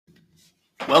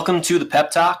Welcome to the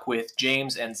Pep Talk with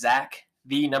James and Zack,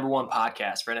 the number one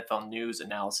podcast for NFL news,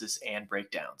 analysis, and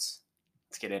breakdowns.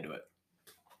 Let's get into it.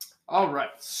 All right,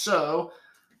 so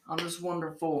on this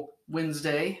wonderful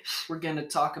Wednesday, we're going to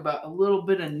talk about a little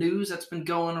bit of news that's been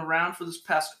going around for this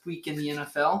past week in the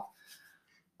NFL.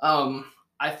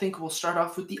 I think we'll start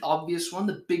off with the obvious one,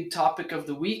 the big topic of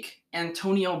the week.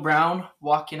 Antonio Brown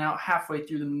walking out halfway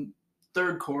through the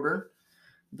third quarter,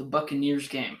 the Buccaneers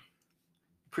game.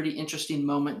 Pretty interesting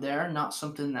moment there. Not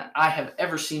something that I have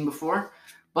ever seen before,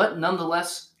 but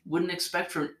nonetheless, wouldn't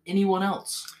expect from anyone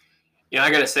else. You know,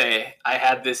 I got to say, I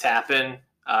had this happen when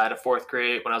I was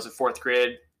in fourth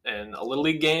grade in a Little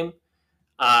League game.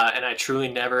 And I truly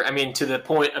never, to the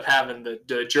point of having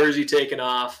the jersey taken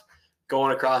off,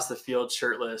 going across the field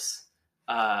shirtless.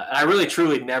 And I really,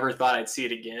 truly never thought I'd see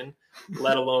it again,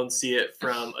 let alone see it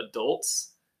from adults.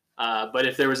 But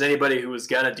if there was anybody who was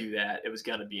going to do that, it was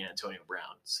going to be Antonio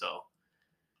Brown. So,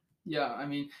 yeah,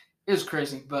 it was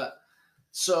crazy. But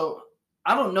so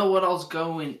I don't know what else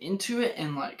going into it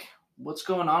and what's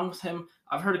going on with him.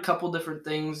 I've heard a couple different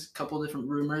things, a couple different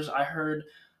rumors. I heard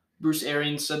Bruce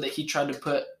Arians said that he tried to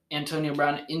put Antonio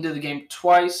Brown into the game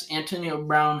twice. Antonio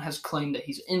Brown has claimed that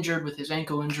he's injured with his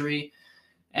ankle injury,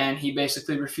 and he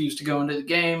basically refused to go into the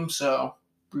game. So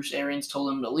Bruce Arians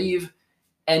told him to leave,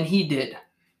 and he did.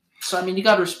 So, you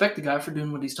got to respect the guy for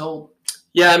doing what he's told.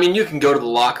 Yeah, you can go to the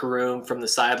locker room from the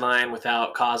sideline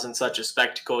without causing such a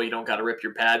spectacle. You don't got to rip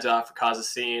your pads off or cause a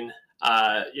scene.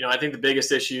 I think the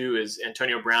biggest issue is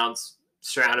Antonio Brown's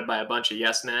surrounded by a bunch of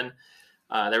yes men.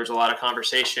 There was a lot of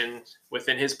conversation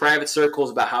within his private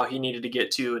circles about how he needed to get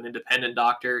to an independent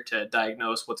doctor to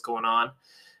diagnose what's going on.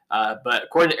 But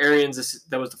according to Arians,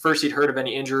 that was the first he'd heard of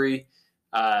any injury.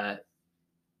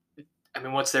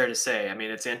 What's there to say?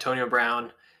 It's Antonio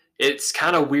Brown. It's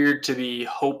kind of weird to be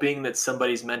hoping that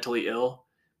somebody's mentally ill,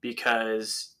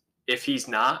 because if he's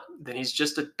not, then he's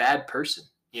just a bad person.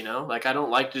 I don't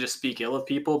like to just speak ill of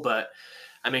people, but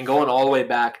going all the way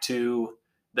back to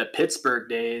the Pittsburgh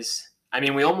days,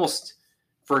 we almost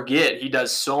forget he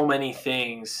does so many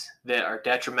things that are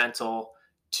detrimental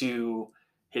to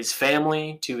his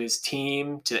family, to his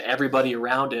team, to everybody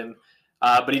around him.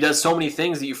 But he does so many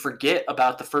things that you forget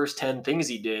about the first 10 things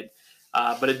he did.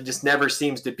 But it just never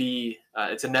seems to be,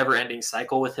 it's a never-ending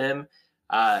cycle with him.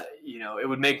 It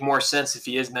would make more sense if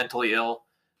he is mentally ill.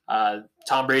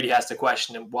 Tom Brady has to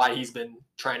question him why he's been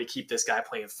trying to keep this guy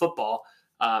playing football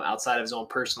outside of his own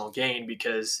personal gain,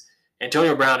 because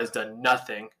Antonio Brown has done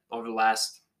nothing over the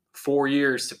last 4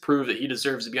 years to prove that he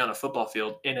deserves to be on a football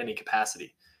field in any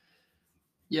capacity.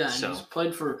 Yeah, and he's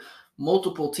played for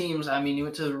multiple teams. He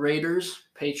went to the Raiders,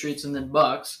 Patriots, and then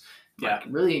Bucs. Yeah.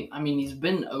 Really, he's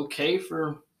been okay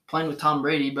for playing with Tom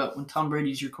Brady, but when Tom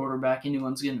Brady's your quarterback,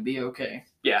 anyone's going to be okay.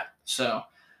 Yeah. So,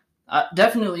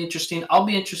 definitely interesting. I'll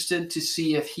be interested to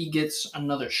see if he gets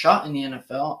another shot in the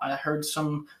NFL. I heard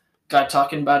some guy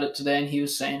talking about it today, and he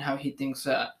was saying how he thinks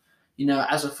that,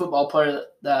 as a football player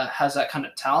that has that kind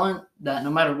of talent, that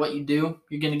no matter what you do,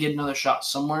 you're going to get another shot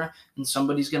somewhere, and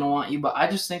somebody's going to want you. But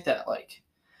I just think that,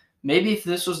 maybe if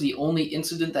this was the only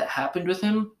incident that happened with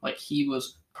him, he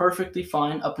was perfectly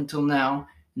fine up until now,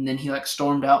 and then he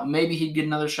stormed out, maybe he'd get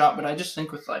another shot. But I just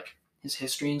think with his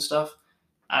history and stuff,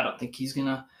 I don't think he's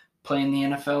gonna play in the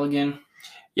NFL again.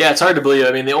 Yeah, it's hard to believe.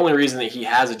 The only reason that he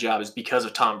has a job is because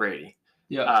of Tom Brady.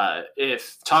 Yeah.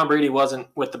 If Tom Brady wasn't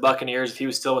with the Buccaneers, if he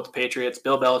was still with the Patriots,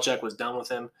 Bill Belichick was done with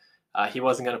him. He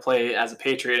wasn't going to play as a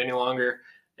Patriot any longer.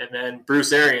 And then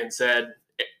Bruce Arians said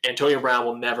Antonio Brown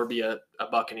will never be a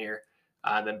Buccaneer.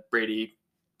 Then Brady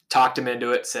talked him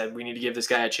into it, said we need to give this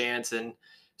guy a chance. And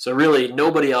so really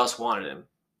nobody else wanted him.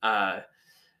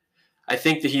 I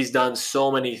think that he's done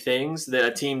so many things that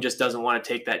a team just doesn't want to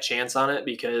take that chance on it,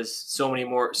 because so many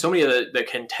of the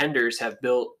contenders have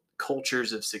built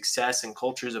cultures of success and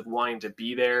cultures of wanting to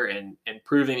be there and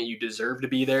proving that you deserve to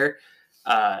be there.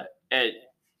 And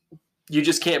you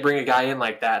just can't bring a guy in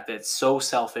like that that's so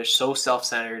selfish, so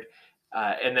self-centered,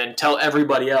 and then tell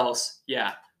everybody else,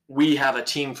 yeah, we have a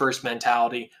team first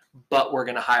mentality, but we're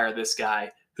going to hire this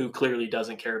guy who clearly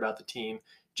doesn't care about the team,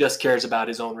 just cares about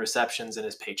his own receptions and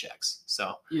his paychecks.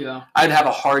 So yeah, I'd have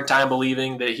a hard time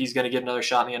believing that he's going to get another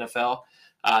shot in the NFL.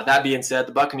 That being said,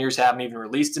 the Buccaneers haven't even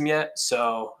released him yet,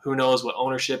 so who knows what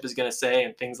ownership is going to say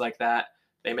and things like that.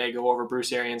 They may go over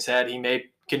Bruce Arians' head. He may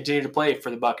continue to play for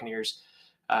the Buccaneers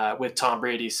with Tom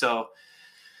Brady. So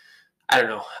I don't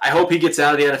know. I hope he gets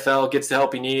out of the NFL, gets the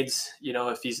help he needs.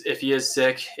 If he is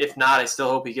sick. If not, I still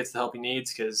hope he gets the help he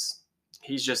needs, because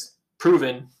he's just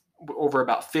proven over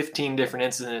about 15 different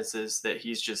incidences that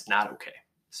he's just not okay.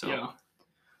 So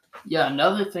yeah.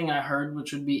 Another thing I heard,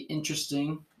 which would be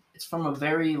interesting, it's from a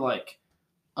very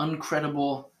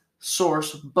uncredible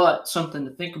source, but something to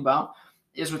think about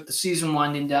is with the season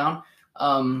winding down,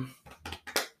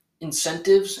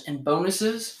 incentives and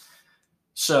bonuses.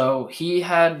 So he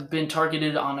had been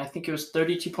targeted on, I think it was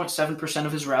 32.7%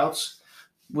 of his routes,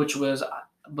 which was,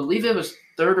 I believe it was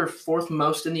third or fourth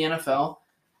most in the NFL.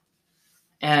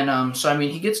 And so, I mean,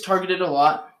 he gets targeted a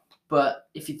lot. But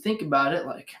if you think about it,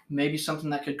 maybe something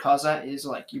that could cause that is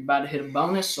you're about to hit a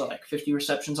bonus, so 50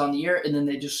 receptions on the year, and then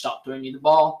they just stop throwing you the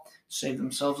ball, save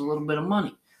themselves a little bit of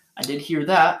money. I did hear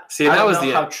that. See, I don't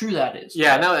know how true that is.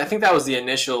 Yeah, no, I think that was the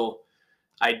initial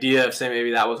idea of saying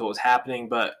maybe that was what was happening,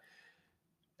 but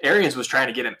Arians was trying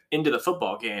to get him into the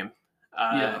football game.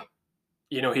 Yeah.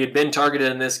 He had been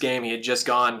targeted in this game. He had just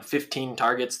gone 15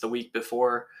 targets the week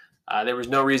before. There was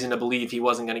no reason to believe he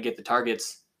wasn't going to get the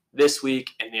targets this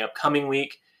week and the upcoming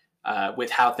week with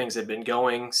how things had been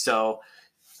going. So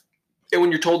and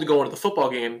when you're told to go into the football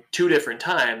game 2 different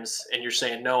times and you're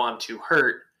saying, no, I'm too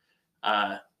hurt.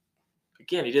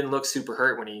 Again, he didn't look super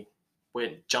hurt when he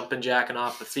went jumping jacking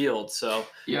off the field. So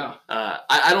yeah,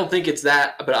 I don't think it's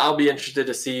that, but I'll be interested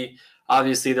to see.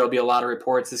 Obviously, there'll be a lot of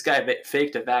reports. This guy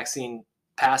faked a vaccine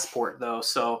passport, though,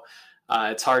 so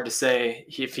it's hard to say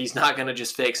if he's not going to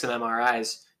just fake some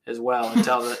MRIs as well and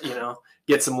tell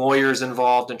get some lawyers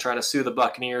involved and try to sue the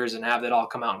Buccaneers and have that all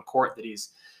come out in court that he's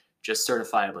just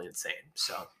certifiably insane.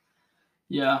 So,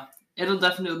 yeah, it'll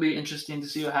definitely be interesting to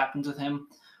see what happens with him.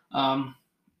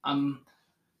 I'm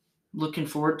looking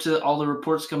forward to all the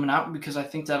reports coming out because I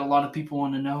think that a lot of people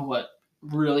want to know what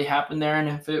really happened there. And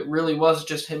if it really was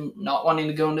just him not wanting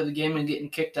to go into the game and getting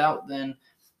kicked out, then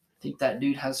I think that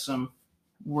dude has some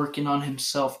working on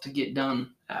himself to get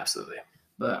done. Absolutely.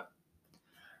 But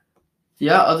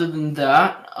yeah, other than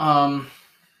that, I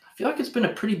feel like it's been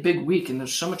a pretty big week and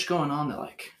there's so much going on that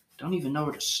don't even know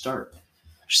where to start.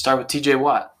 Start with TJ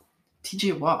Watt.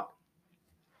 TJ Watt.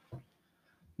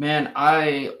 Man,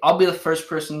 I'll be the first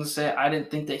person to say I didn't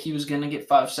think that he was going to get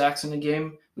 5 sacks in a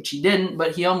game, which he didn't,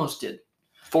 but he almost did.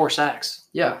 4 sacks.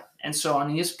 Yeah, and so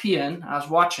on ESPN, I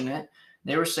was watching it.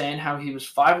 They were saying how he was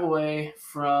 5 away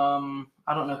from,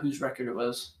 I don't know whose record it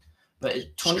was, but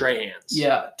Strahan's.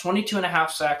 Yeah, 22 and a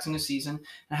half sacks in the season,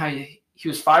 and how he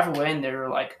was 5 away, and they were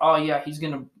like, oh yeah, he's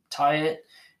going to tie it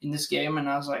in this game. And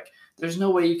I was like, there's no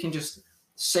way you can just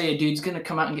say a dude's going to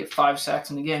come out and get 5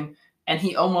 sacks in the game, and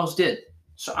he almost did.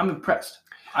 So I'm impressed.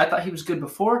 I thought he was good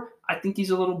before. I think he's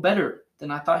a little better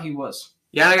than I thought he was.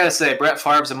 Yeah, I got to say, Brett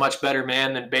Favre's a much better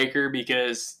man than Baker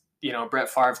because, Brett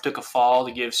Favre took a fall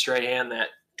to give Strahan that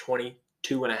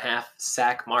 22.5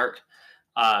 sack mark.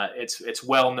 It's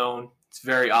well known. It's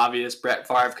very obvious. Brett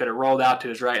Favre could have rolled out to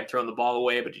his right and thrown the ball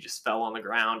away, but he just fell on the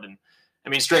ground. And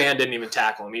Strahan didn't even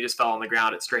tackle him. He just fell on the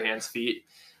ground at Strahan's feet,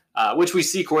 which we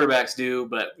see quarterbacks do,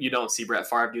 but you don't see Brett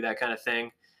Favre do that kind of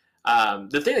thing.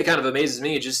 The thing that kind of amazes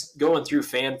me, just going through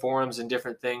fan forums and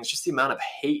different things, just the amount of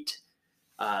hate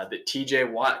that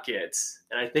TJ Watt gets.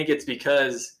 And I think it's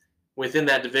because within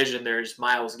that division, there's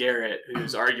Myles Garrett,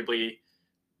 who's arguably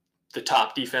the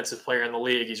top defensive player in the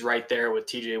league. He's right there with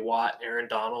TJ Watt, Aaron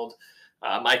Donald,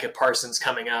 Micah Parsons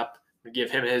coming up. We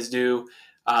give him his due.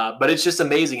 But it's just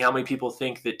amazing how many people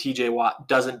think that TJ Watt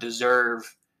doesn't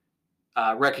deserve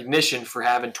recognition for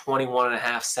having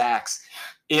 21.5 sacks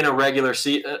in a regular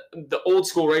season. The old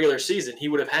school regular season, he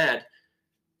would have had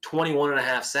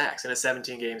 21.5 sacks in a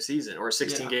 17-game season or a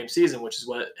 16-game season, which is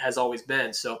what it has always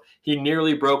been. So he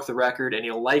nearly broke the record, and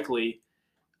he'll likely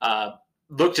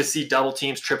look to see double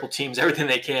teams, triple teams, everything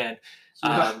they can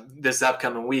this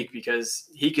upcoming week because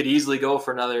he could easily go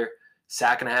for another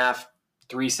 1.5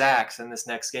 3 sacks in this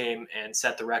next game and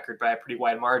set the record by a pretty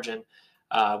wide margin,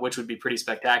 which would be pretty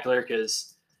spectacular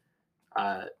because,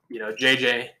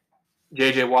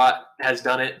 JJ Watt has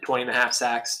done it, 20.5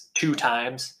 sacks 2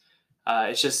 times.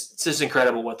 It's just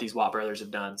incredible what these Watt brothers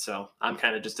have done. So I'm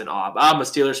kind of just in awe. I'm a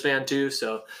Steelers fan too,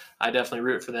 so I definitely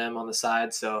root for them on the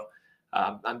side. So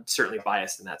I'm certainly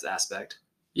biased in that aspect.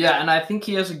 Yeah, and I think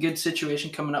he has a good situation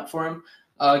coming up for him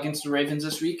against the Ravens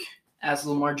this week as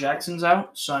Lamar Jackson's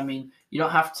out. So, you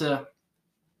don't have to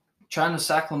try to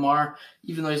sack Lamar,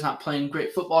 even though he's not playing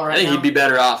great football right now. I think he'd be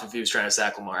better off if he was trying to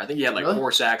sack Lamar. I think he had Really?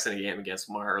 4 sacks in a game against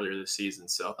Lamar earlier this season.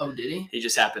 So Oh, did he? he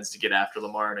just happens to get after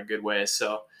Lamar in a good way.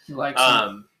 So He likes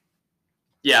him.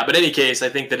 yeah, but in any case, I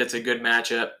think that it's a good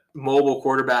matchup. Mobile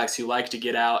quarterbacks who like to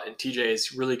get out, and TJ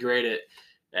is really great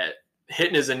at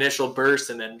hitting his initial burst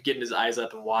and then getting his eyes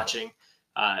up and watching,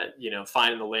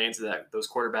 finding the lanes that those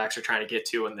quarterbacks are trying to get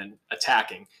to and then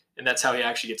attacking. And that's how he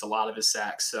actually gets a lot of his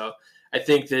sacks. So I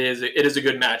think that it is a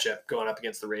good matchup going up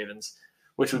against the Ravens,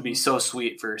 which would be so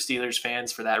sweet for Steelers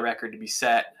fans for that record to be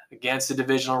set against a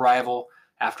divisional rival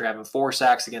after having 4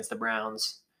 sacks against the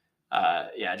Browns.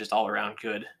 Just all around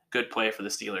good play for the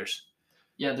Steelers.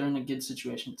 Yeah, they're in a good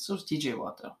situation. So is TJ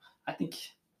Watt, though. I think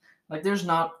there's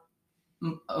not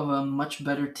a much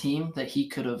better team that he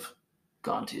could have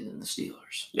gone to than the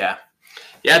Steelers. Yeah,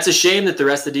 it's a shame that the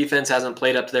rest of the defense hasn't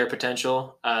played up to their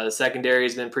potential. The secondary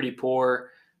has been pretty poor.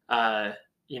 The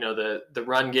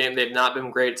run game, they've not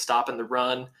been great at stopping the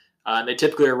run. They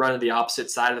typically are running the opposite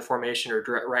side of the formation or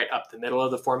right up the middle of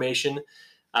the formation.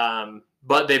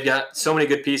 But they've got so many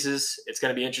good pieces. It's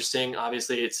going to be interesting.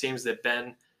 Obviously, it seems that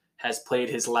Ben has played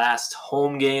his last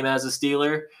home game as a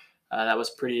Steeler. That was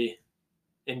pretty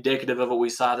indicative of what we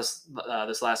saw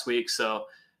this last week. So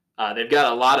they've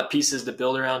got a lot of pieces to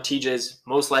build around. TJ's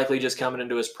most likely just coming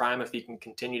into his prime if he can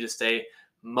continue to stay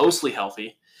mostly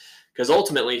healthy. Because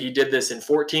ultimately, he did this in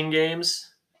 14 games.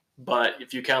 But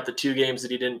if you count the 2 games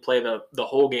that he didn't play the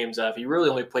whole games of, he really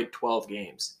only played 12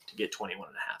 games to get 21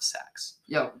 and a half sacks.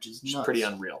 Yeah, which is nuts. Pretty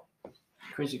unreal.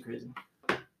 Crazy.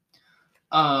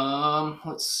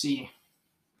 Let's see.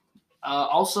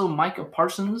 Also, Micah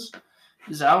Parsons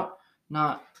is out.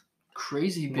 Not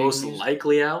crazy big Most news.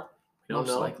 likely out. We don't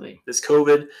Most know. likely. This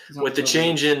COVID With the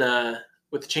change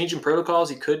in protocols,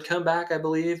 he could come back, I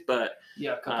believe, but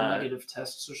a couple negative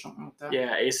tests or something like that.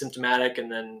 Yeah, asymptomatic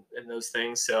and those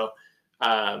things. So,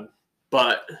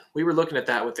 but we were looking at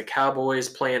that with the Cowboys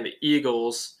playing the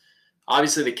Eagles.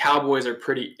 Obviously, the Cowboys are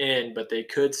pretty in, but they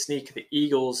could sneak the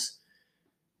Eagles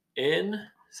in.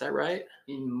 Is that right?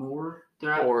 In more?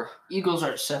 Eagles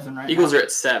are at 7 right Eagles now. are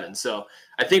at 7. So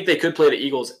I think they could play the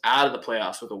Eagles out of the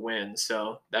playoffs with a win.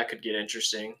 So that could get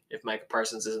interesting if Micah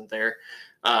Parsons isn't there.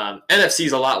 NFC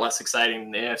is a lot less exciting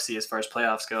than the AFC as far as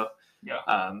playoffs go.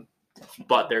 Yeah.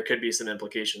 But there could be some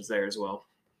implications there as well.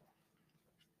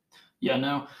 Yeah,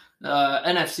 no.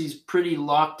 NFC's pretty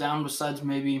locked down besides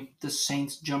maybe the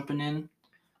Saints jumping in.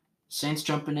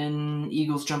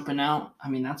 Eagles jumping out. I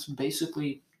mean, that's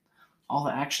basically all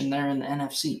the action there in the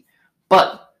NFC.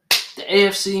 But the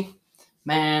AFC,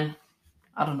 man,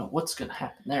 I don't know what's going to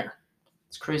happen there.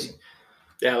 It's crazy.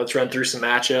 Yeah, let's run through some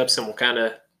matchups and we'll kind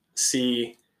of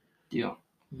see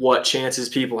what chances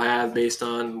people have based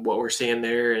on what we're seeing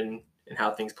there and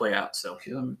how things play out. So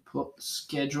okay, let me pull up the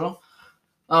schedule.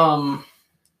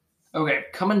 Okay,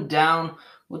 coming down,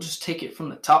 we'll just take it from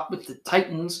the top with the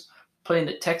Titans playing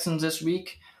the Texans this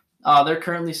week. They're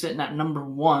currently sitting at number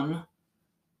 1.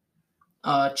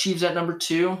 Chiefs at number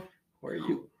 2. Where are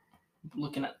you?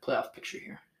 Looking at the playoff picture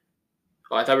here.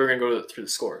 Oh, I thought we were going to go through the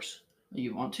scores.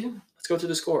 You want to? Let's go through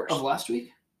the scores. Of last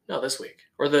week? No, this week.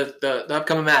 Or the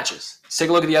upcoming matches. Let's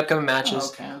take a look at the upcoming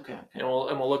matches. Oh, okay. And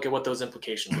we'll look at what those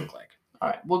implications look like. All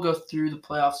right, we'll go through the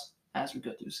playoffs as we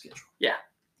go through the schedule. Yeah.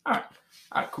 All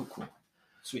right, cool.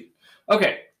 Sweet.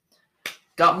 Okay,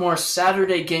 got more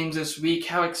Saturday games this week.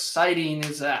 How exciting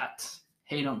is that?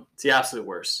 Hate them. It's the absolute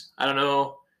worst. I don't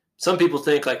know. Some people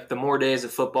think like the more days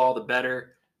of football, the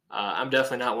better. I'm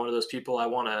definitely not one of those people. I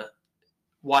want to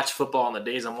watch football on the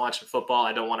days I'm watching football.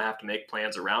 I don't want to have to make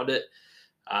plans around it.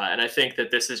 And I think that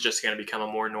this is just going to become a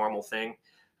more normal thing,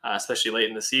 especially late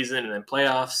in the season and then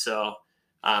playoffs. So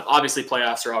obviously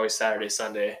playoffs are always Saturday,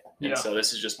 Sunday. And so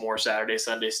this is just more Saturday,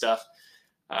 Sunday stuff.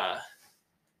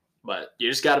 But you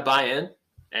just got to buy in.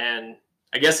 And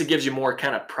I guess it gives you more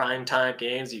kind of prime time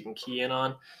games you can key in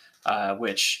on,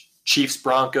 which Chiefs,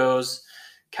 Broncos,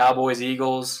 Cowboys,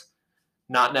 Eagles,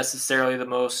 not necessarily the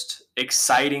most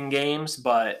exciting games,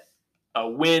 but a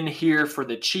win here for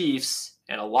the Chiefs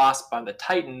and a loss by the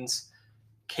Titans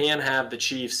can have the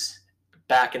Chiefs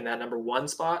back in that number 1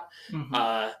 spot,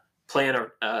 playing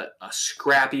a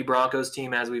scrappy Broncos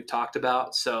team, as we've talked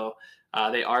about. So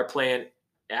they are playing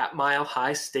at Mile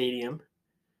High Stadium.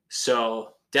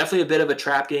 So definitely a bit of a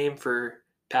trap game for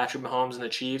Patrick Mahomes and the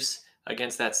Chiefs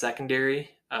against that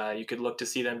secondary. You could look to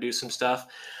see them do some stuff.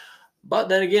 But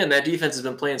then again, that defense has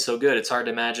been playing so good, it's hard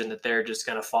to imagine that they're just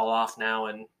going to fall off now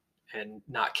and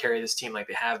not carry this team like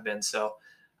they have been. So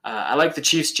I like the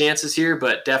Chiefs' chances here,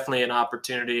 but definitely an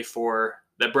opportunity for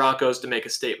the Broncos to make a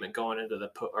statement going into the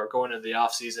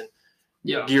offseason,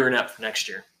 gearing up for next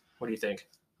year. What do you think?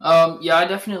 I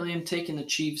definitely am taking the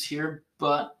Chiefs here,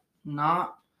 but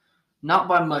not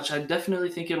by much. I definitely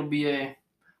think it'll be a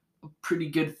pretty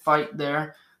good fight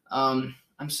there.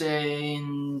 I'm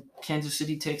saying Kansas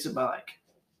City takes it by like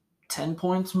 10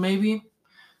 points maybe,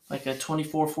 like a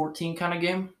 24-14 kind of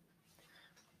game.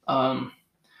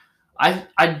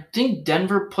 I think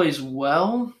Denver plays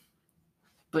well,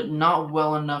 but not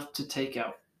well enough to take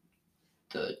out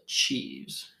the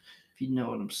Chiefs, if you know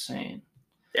what I'm saying.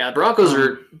 Yeah, Broncos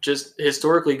are just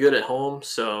historically good at home,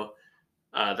 so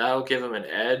that'll give them an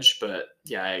edge. But,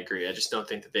 yeah, I agree. I just don't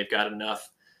think that they've got enough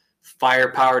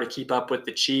firepower to keep up with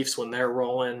the Chiefs when they're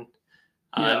rolling.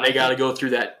 And they got to go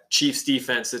through that Chiefs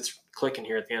defense that's clicking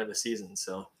here at the end of the season.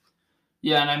 So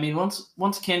yeah, and I mean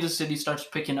once Kansas City starts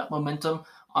picking up momentum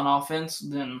on offense,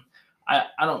 then I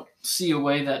don't see a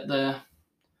way that the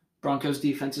Broncos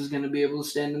defense is going to be able to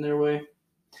stand in their way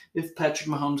if Patrick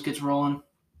Mahomes gets rolling.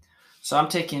 So I'm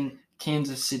taking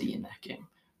Kansas City in that game.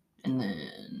 And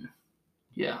then,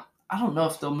 yeah, I don't know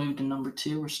if they'll move to number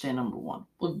 2 or stay number 1.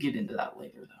 We'll get into that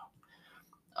later, though.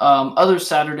 Other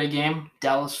Saturday game,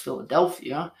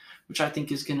 Dallas-Philadelphia, which I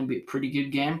think is going to be a pretty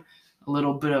good game. A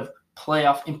little bit of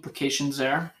playoff implications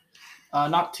there.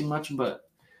 Not too much, but...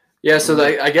 Yeah, so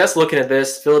I guess looking at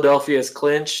this, Philadelphia is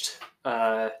clinched.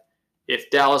 If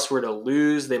Dallas were to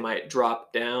lose, they might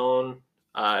drop down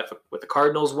with the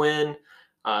Cardinals win.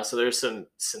 So there's some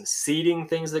seeding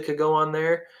things that could go on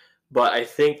there. But I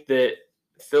think that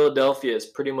Philadelphia is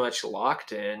pretty much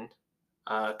locked in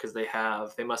because they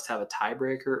must have a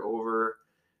tiebreaker over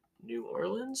New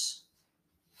Orleans.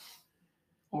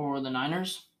 Or the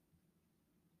Niners?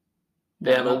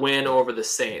 They have a win over the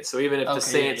Saints. So even if the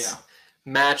Saints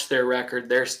match their record,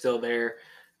 they're still there.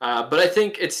 But I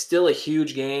think it's still a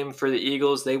huge game for the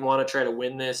Eagles. They want to try to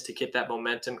win this to get that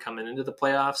momentum coming into the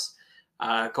playoffs,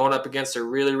 going up against a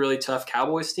really, really tough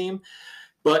Cowboys team.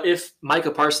 But if Micah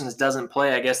Parsons doesn't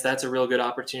play, I guess that's a real good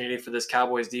opportunity for this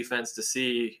Cowboys defense to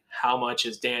see how much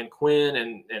is Dan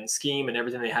Quinn and scheme and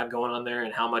everything they have going on there,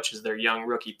 and how much is their young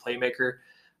rookie playmaker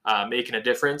making a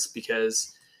difference.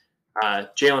 Because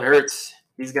Jalen Hurts,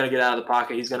 he's going to get out of the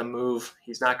pocket. He's going to move.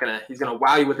 He's going to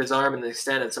wow you with his arm and the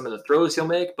extent of some of the throws he'll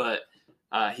make, but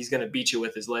he's going to beat you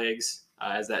with his legs,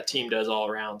 as that team does all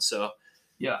around. So,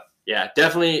 yeah,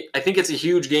 definitely. I think it's a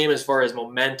huge game as far as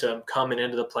momentum coming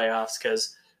into the playoffs,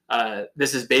 because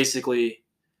this is basically,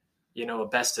 a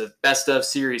best of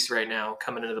series right now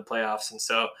coming into the playoffs, and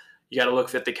so you got to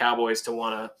look at the Cowboys to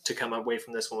want to come away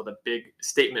from this one with a big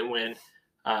statement win,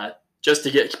 just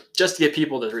to get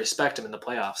people to respect them in the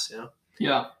playoffs.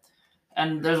 Yeah,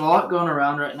 and there's a lot going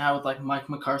around right now with like Mike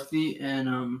McCarthy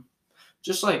and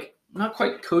just like not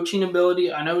quite coaching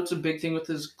ability. I know it's a big thing with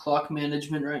his clock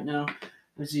management right now,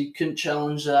 as he couldn't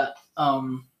challenge that.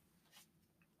 What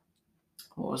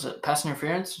was it? Pass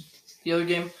interference? The other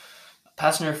game,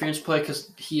 pass interference play,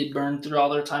 because he had burned through all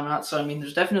their timeouts. So I mean,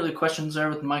 there's definitely questions there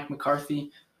with Mike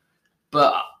McCarthy,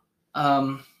 but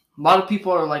a lot of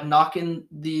people are like knocking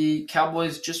the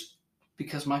Cowboys just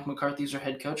because Mike McCarthy's their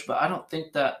head coach, but I don't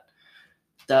think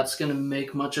that's going to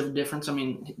make much of a difference. I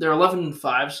mean, they're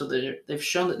 11-5, so they've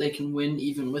shown that they can win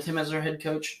even with him as their head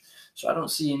coach. So I don't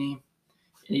see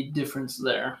any difference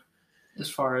there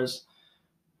as far as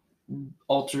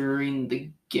altering the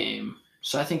game.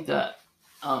 So I think that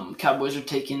Cowboys are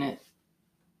taking it.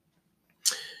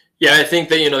 Yeah, I think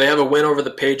that they have a win over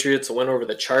the Patriots, a win over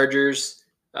the Chargers,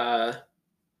 but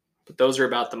those are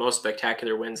about the most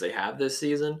spectacular wins they have this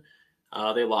season.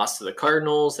 They lost to the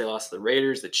Cardinals, they lost to the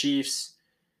Raiders, the Chiefs,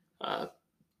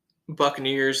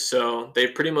 Buccaneers. So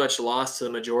they've pretty much lost to the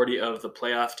majority of the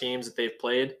playoff teams that they've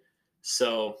played.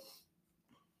 So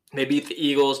they beat the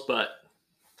Eagles, but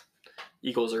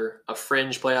Eagles are a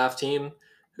fringe playoff team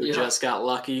who just got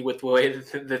lucky with the way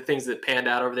the things that panned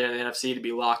out over there in the NFC to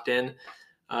be locked in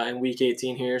Week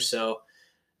 18 here. So,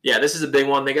 yeah, this is a big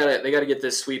one. They gotta get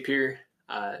this sweep here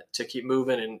to keep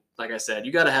moving. And like I said,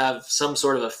 you got to have some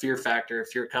sort of a fear factor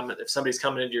if somebody's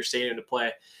coming into your stadium to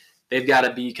play. They've got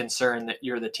to be concerned that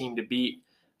you're the team to beat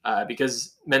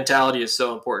because mentality is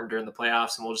so important during the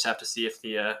playoffs. And we'll just have to see if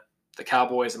the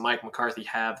Cowboys and Mike McCarthy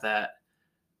have that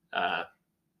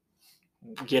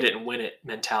get it and win it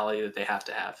mentality that they have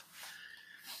to have.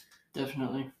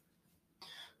 Definitely.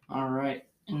 All right.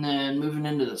 And then moving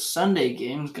into the Sunday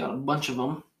games, got a bunch of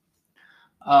them.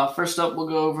 First up, we'll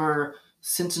go over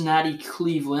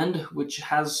Cincinnati-Cleveland, which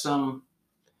has some,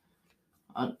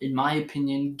 in my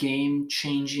opinion,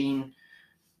 game-changing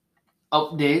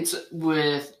updates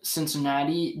with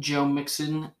Cincinnati. Joe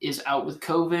Mixon is out with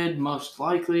COVID, most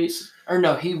likely. Or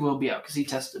no, he will be out because he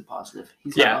tested positive.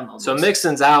 He's not on the list. So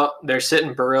Mixon's out. They're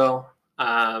sitting Burrow.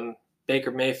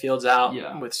 Baker Mayfield's out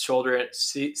with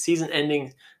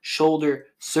season-ending shoulder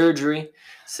surgery.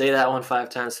 Say that one 5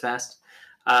 times fast.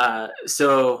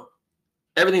 So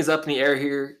everything's up in the air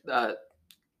here.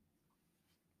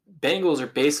 Bengals are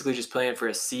basically just playing for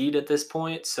a seed at this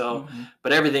point. So,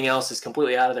 but everything else is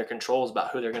completely out of their controls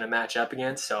about who they're going to match up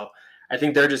against. So I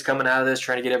think they're just coming out of this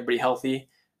trying to get everybody healthy.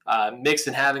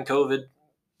 Mixon having COVID,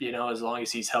 as long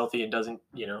as he's healthy and doesn't,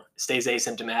 stays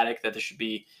asymptomatic, that there should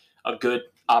be a good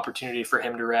opportunity for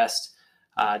him to rest.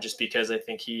 Just because I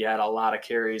think he had a lot of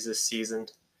carries this season.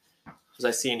 As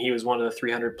I seen, he was one of the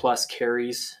 300 plus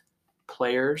carries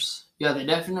players. Yeah, they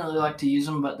definitely like to use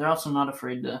him, but they're also not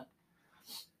afraid to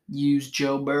use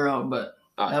Joe Burrow, but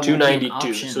that won't be an 292.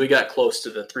 option. So he got close to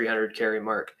the 300 carry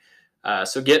mark.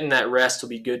 So getting that rest will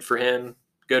be good for him,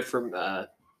 good for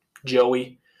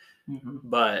Joey. Mm-hmm.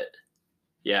 But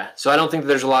yeah, so I don't think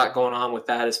there's a lot going on with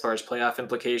that as far as playoff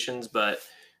implications. But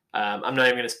I'm not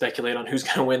even going to speculate on who's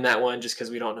going to win that one just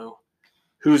because we don't know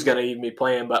who's going to even be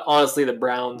playing. But honestly, the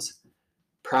Browns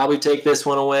probably take this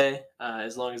one away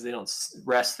as long as they don't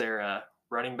rest their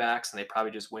running backs, and they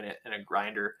probably just win it in a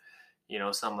grinder,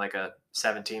 something like a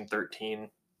 17-13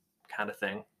 kind of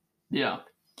thing. Yeah.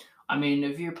 I mean,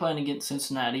 if you're playing against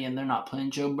Cincinnati and they're not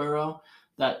playing Joe Burrow,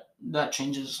 that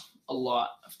changes a lot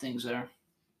of things there.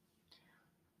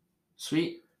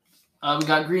 Sweet. We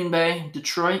got Green Bay,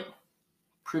 Detroit.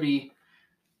 Pretty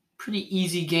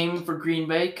easy game for Green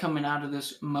Bay coming out of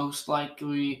this most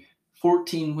likely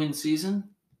 14-win season.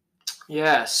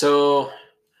 Yeah, so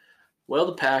will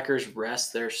the Packers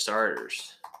rest their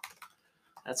starters?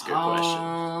 That's a good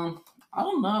question. I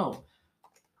don't know.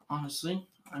 Honestly,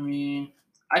 I mean,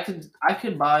 I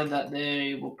could buy that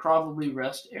they will probably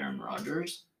rest Aaron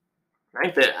Rodgers. I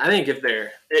think if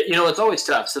they're, it's always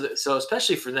tough. So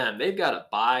especially for them, they've got a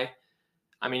bye.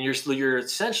 I mean, you're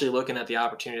essentially looking at the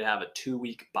opportunity to have a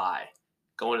 2-week bye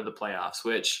going to the playoffs,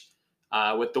 which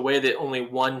with the way that only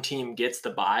one team gets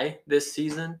the bye this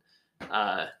season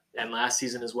and last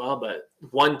season as well, but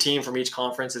one team from each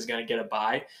conference is going to get a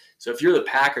bye. So if you're the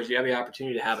Packers, you have the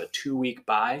opportunity to have a 2-week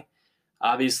bye.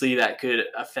 Obviously, that could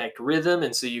affect rhythm,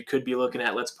 and so you could be looking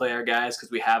at let's play our guys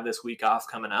because we have this week off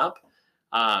coming up.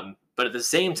 But at the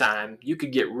same time, you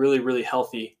could get really, really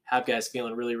healthy, have guys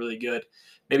feeling really, really good.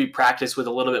 Maybe practice with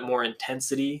a little bit more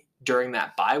intensity during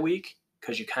that bye week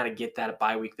because you kind of get that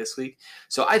bye week this week.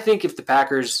 So I think if the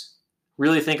Packers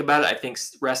really think about it, I think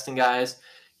resting guys,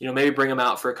 maybe bring them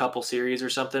out for a couple series or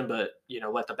something, but,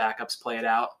 let the backups play it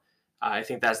out. I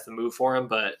think that's the move for them,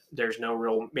 but there's no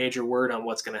real major word on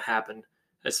what's going to happen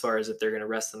as far as if they're going to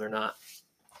rest them or not.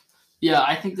 Yeah,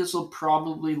 I think this will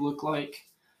probably look like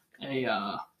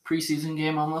a preseason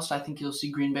game almost. I think you'll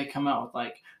see Green Bay come out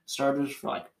with starters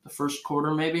for the first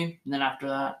quarter maybe, and then after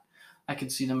that, I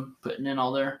could see them putting in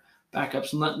all their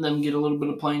backups and letting them get a little bit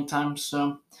of playing time.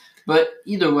 So, but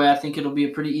either way, I think it'll be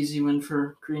a pretty easy win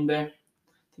for Green Bay.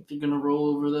 I think they're gonna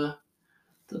roll over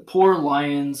the poor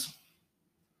Lions.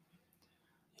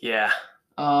 Yeah,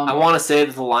 I want to say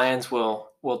that the Lions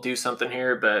will do something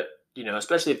here, but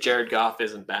especially if Jared Goff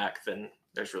isn't back, then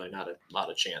there's really not a lot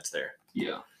of chance there.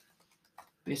 Yeah,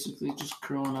 basically just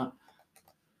curling up.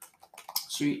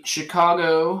 Sweet.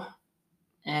 Chicago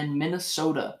and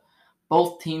Minnesota,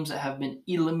 both teams that have been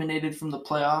eliminated from the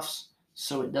playoffs,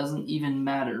 so it doesn't even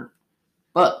matter.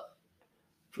 But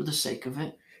for the sake of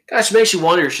it, gosh, it makes you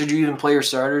wonder: should you even play your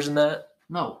starters in that?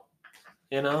 No.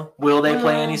 Will they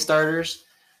play any starters?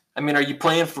 I mean, are you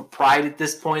playing for pride at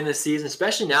this point in the season,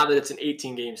 especially now that it's an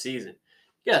 18-game season?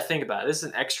 You got to think about it. This is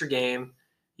an extra game.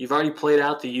 You've already played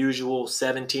out the usual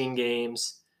 17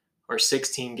 games or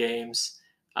 16 games.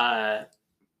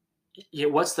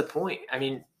 What's the point? I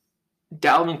mean,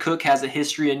 Dalvin Cook has a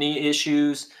history of knee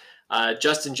issues.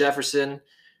 Justin Jefferson,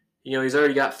 he's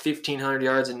already got 1,500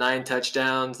 yards and 9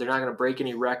 touchdowns. They're not going to break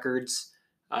any records.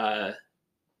 I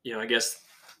guess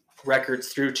records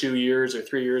through 2 years or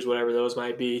 3 years, whatever those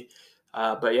might be.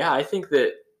 But yeah, I think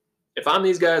that if I'm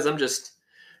these guys, I'm just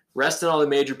resting all the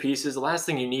major pieces. The last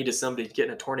thing you need is somebody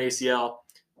getting a torn ACL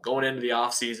going into the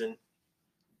offseason,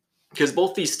 because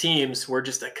both these teams were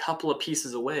just a couple of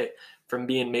pieces away from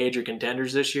being major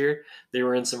contenders this year. They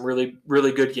were in some really,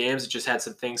 really good games. It just had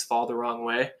some things fall the wrong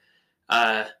way.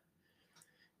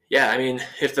 Yeah, I mean,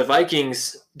 if the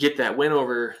Vikings get that win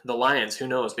over the Lions, who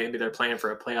knows? Maybe they're playing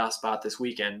for a playoff spot this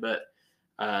weekend. But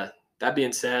that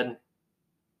being said,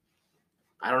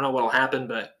 I don't know what will happen.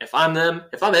 But if I'm them,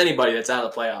 if I'm anybody that's out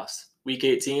of the playoffs, Week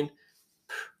 18,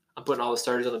 I'm putting all the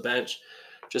starters on the bench,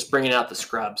 just bringing out the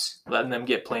scrubs, letting them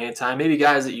get playing time. Maybe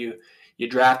guys that you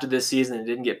drafted this season and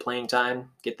didn't get playing time,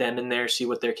 get them in there, see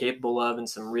what they're capable of, and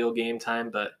some real game time.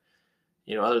 But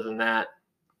other than that,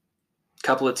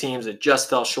 couple of teams that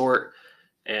just fell short,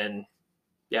 and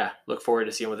yeah, look forward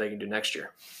to seeing what they can do next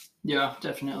year. Yeah,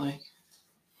 definitely.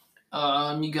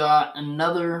 You got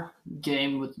another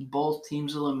game with both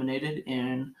teams eliminated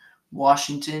in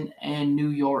Washington and New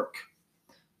York.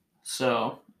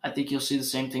 So I think you'll see the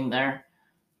same thing there,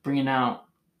 bringing out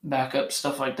backup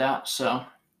stuff like that. So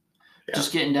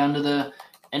just getting down to the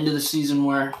end of the season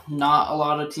where not a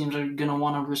lot of teams are going to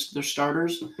want to risk their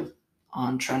starters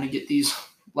on trying to get these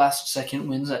last second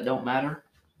wins that don't matter.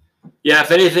 Yeah,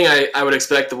 if anything, I would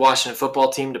expect the Washington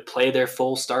football team to play their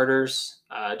full starters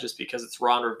just because it's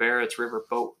Ron Rivera, it's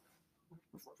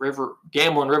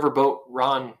Gambling Riverboat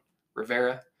Ron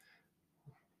Rivera.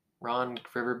 Ron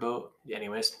Riverboat.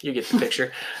 Anyways, you get the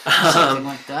picture. Something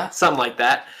like that. Something like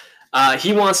that.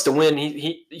 He wants to win.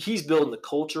 He's building the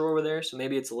culture over there, so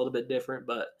maybe it's a little bit different.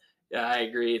 But yeah, I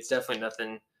agree. It's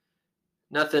definitely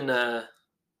nothing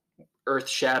earth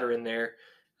shattering there.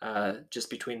 Just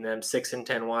between them,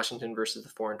 6-10 Washington versus the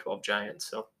 4-12 Giants.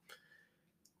 So,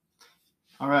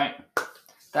 all right,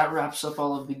 that wraps up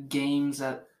all of the games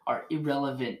that are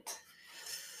irrelevant.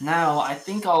 Now, I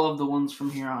think all of the ones from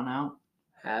here on out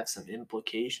have some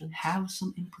implications.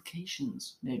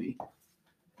 Maybe.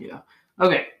 Yeah.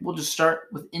 Okay, we'll just start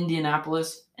with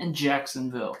Indianapolis and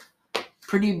Jacksonville.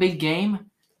 Pretty big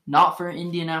game, not for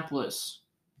Indianapolis.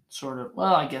 Sort of.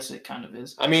 Well, I guess it kind of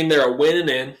is. I mean, they're a winning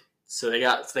in, so they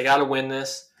got to win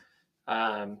this.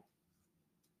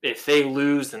 If they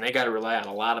lose, then they got to rely on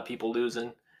a lot of people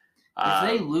losing. If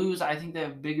they lose, I think they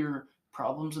have bigger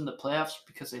problems in the playoffs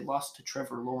because they lost to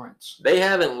Trevor Lawrence. They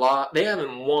haven't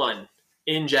won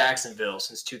in Jacksonville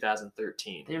since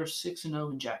 2013. They are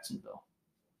 6-0 in Jacksonville.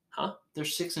 Huh? They're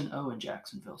 6-0 in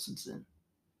Jacksonville since then.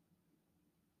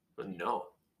 No.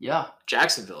 Yeah.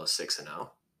 Jacksonville is 6-0.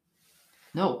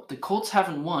 No, the Colts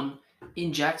haven't won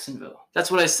in Jacksonville. That's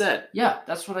what I said. Yeah,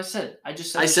 that's what I said. I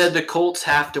said the Colts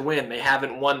have to win. They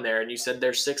haven't won there, and you said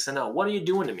they're 6-0. What are you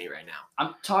doing to me right now?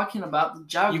 I'm talking about the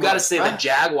Jaguars. You got to say the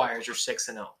Jaguars are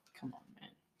 6-0. Come on, man.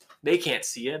 They can't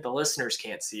see it. The listeners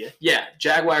can't see it. Yeah,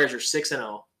 Jaguars are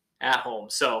 6-0 at home.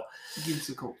 So against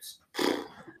the Colts.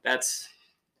 That's.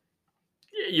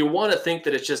 You want to think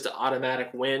that it's just an automatic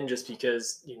win just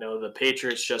because, the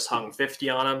Patriots just hung 50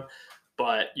 on them,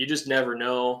 but you just never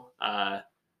know. I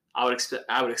would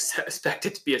expect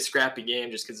it to be a scrappy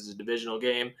game just because it's a divisional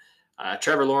game.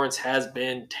 Trevor Lawrence has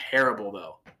been terrible,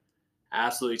 though.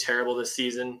 Absolutely terrible this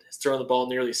season. He's thrown the ball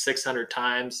nearly 600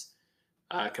 times,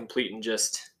 completing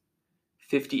just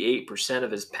 58%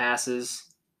 of his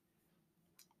passes.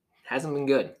 Hasn't been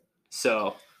good.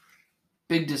 So,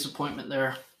 big disappointment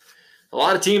there. A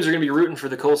lot of teams are going to be rooting for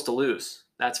the Colts to lose.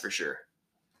 That's for sure.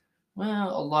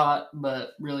 Well, a lot,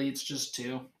 but really it's just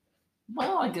two.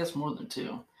 Well, I guess more than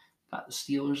two. Got the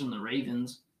Steelers and the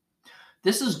Ravens.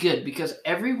 This is good because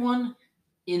everyone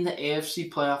in the AFC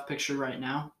playoff picture right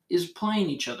now is playing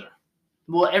each other.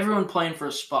 Well, everyone playing for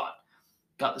a spot.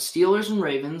 Got the Steelers and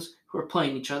Ravens who are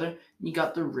playing each other. And you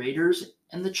got the Raiders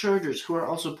and the Chargers who are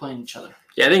also playing each other.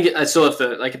 Yeah, I think so. If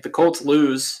the Colts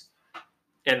lose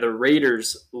and the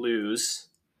Raiders lose,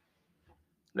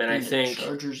 then I think the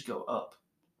Chargers go up.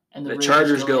 And the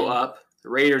Chargers go up, the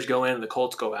Raiders go in, and the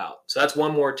Colts go out. So that's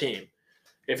one more team.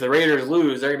 If the Raiders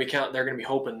lose, they're going to be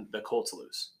hoping the Colts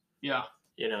lose. Yeah.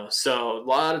 So a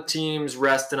lot of teams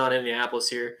resting on Indianapolis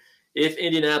here. If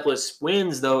Indianapolis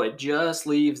wins, though, it just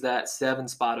leaves that 7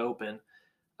 spot open.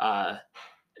 And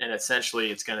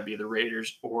essentially it's going to be the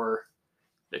Raiders or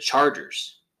the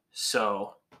Chargers.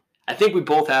 So I think we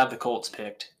both have the Colts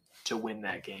picked to win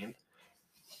that game.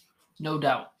 No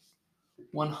doubt.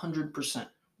 100%.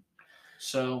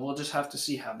 So we'll just have to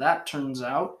see how that turns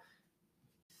out.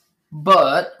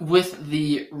 But with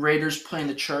the Raiders playing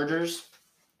the Chargers,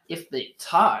 if they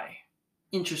tie,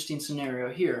 interesting scenario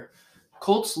here.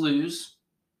 Colts lose,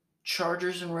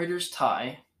 Chargers and Raiders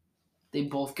tie, they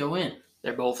both go in.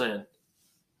 They're both in.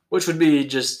 Which would be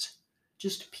just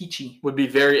peachy. Would be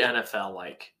very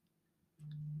NFL-like.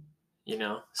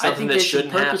 Something that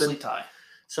shouldn't happen. Tie.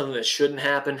 Something that shouldn't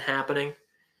happening.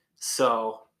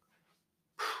 So,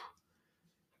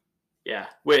 yeah.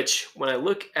 Which, when I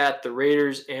look at the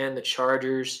Raiders and the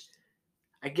Chargers,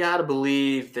 I got to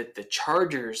believe that the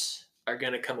Chargers are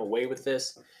going to come away with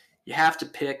this. You have to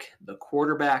pick the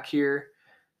quarterback here.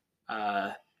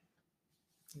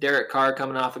 Derek Carr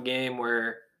coming off a game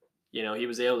where, he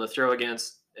was able to throw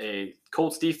against a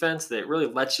Colts defense that really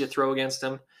lets you throw against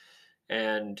him.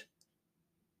 And,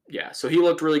 yeah, so he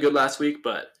looked really good last week,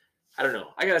 but I don't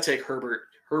know. I got to take Herbert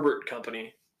and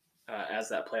company as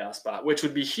that playoff spot, which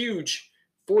would be huge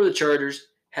for the Chargers,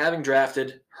 having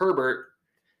drafted Herbert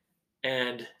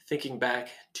and thinking back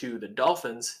to the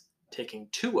Dolphins taking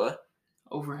Tua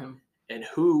over him. And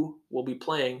who will be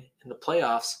playing in the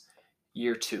playoffs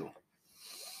year 2?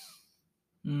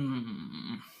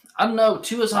 I don't know.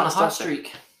 Tua's on a hot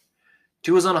streak.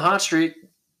 Tua's on a hot streak,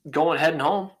 heading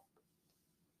home.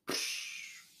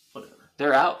 Whatever.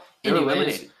 They're out. They're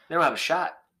eliminated. They don't have a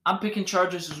shot. I'm picking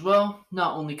Chargers as well,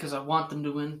 not only because I want them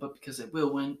to win, but because they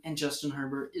will win. And Justin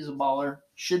Herbert is a baller.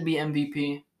 Should be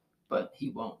MVP, but he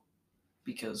won't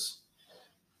because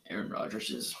Aaron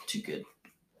Rodgers is too good.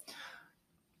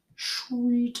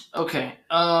 Sweet. Okay.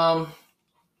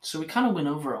 So we kind of went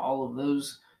over all of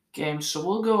those games. So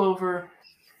we'll go over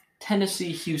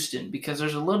Tennessee, Houston, because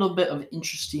there's a little bit of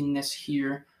interestingness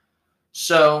here.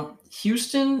 So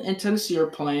Houston and Tennessee are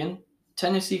playing.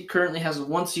 Tennessee currently has a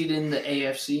 1 seed in the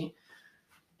AFC,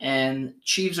 and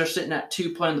Chiefs are sitting at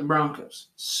 2 playing the Broncos.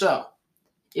 So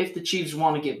if the Chiefs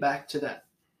want to get back to that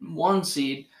 1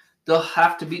 seed, they'll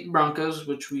have to beat the Broncos,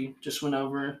 which we just went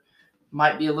over.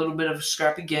 Might be a little bit of a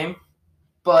scrappy game,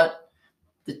 but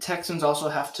the Texans also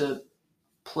have to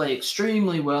play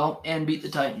extremely well and beat the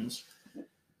Titans.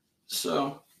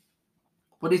 So,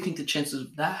 what do you think the chances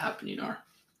of that happening are?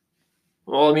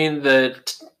 Well, I mean, the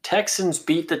Texans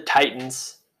beat the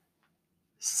Titans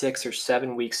 6 or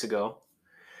 7 weeks ago.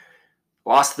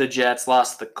 Lost to the Jets,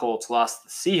 lost to the Colts, lost to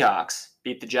the Seahawks,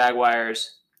 beat the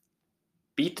Jaguars,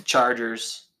 beat the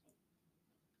Chargers,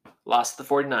 lost to the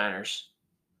 49ers.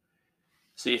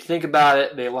 So you think about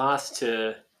it, they lost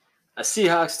to a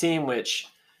Seahawks team, which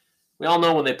we all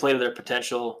know when they play to their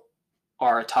potential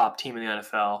are a top team in the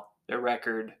NFL. Their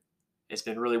record has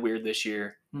been really weird this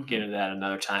year. Get into that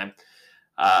another time.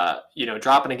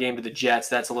 Dropping a game to the Jets,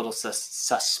 that's a little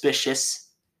suspicious,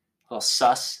 a little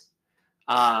sus.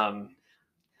 But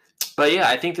yeah,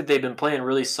 I think that they've been playing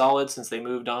really solid since they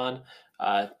moved on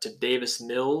to Davis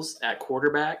Mills at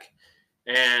quarterback,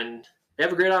 and they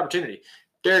have a great opportunity.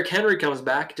 Derrick Henry comes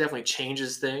back, definitely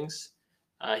changes things.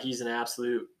 He's an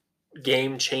absolute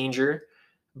game changer,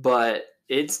 but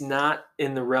it's not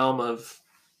in the realm of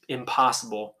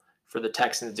impossible for the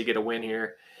Texans to get a win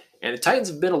here. And the Titans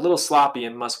have been a little sloppy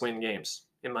in must-win games,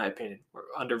 in my opinion,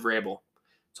 under Vrabel.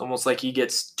 It's almost like he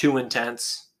gets too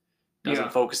intense,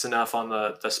 doesn't focus enough on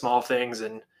the small things,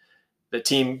 and the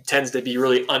team tends to be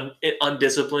really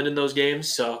undisciplined in those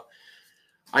games. So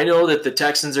I know that the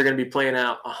Texans are going to be playing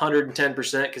out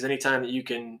 110% because anytime that you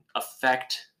can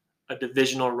affect a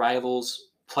divisional rival's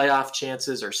playoff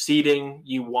chances or seeding,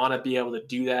 you want to be able to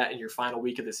do that in your final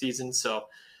week of the season. So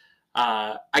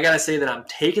I got to say that I'm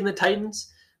taking the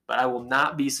Titans, but I will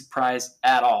not be surprised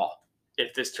at all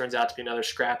if this turns out to be another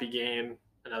scrappy game,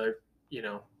 another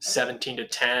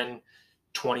 17-10,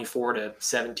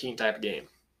 24-17 type of game.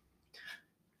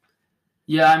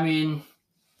 Yeah, I mean,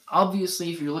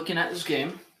 obviously, if you're looking at this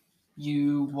game,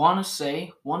 you want to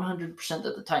say 100%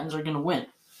 that the Titans are going to win.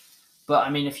 But, I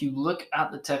mean, if you look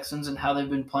at the Texans and how they've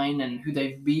been playing and who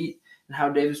they've beat and how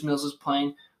Davis Mills is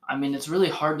playing, I mean, it's really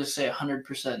hard to say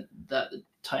 100% that the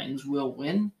Titans will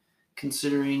win,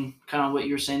 considering kind of what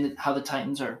you're saying, that how the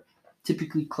Titans are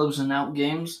typically closing out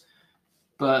games.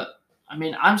 But, I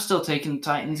mean, I'm still taking the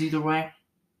Titans either way.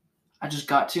 I just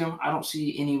got to. I don't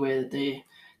see any way that they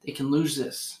can lose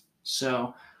this.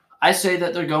 So I say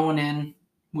that they're going in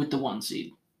with the 1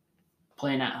 seed,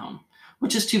 playing at home,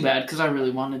 which is too bad because I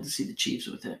really wanted to see the Chiefs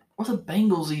with it, or the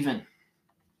Bengals even.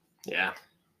 Yeah.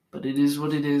 But it is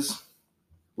what it is.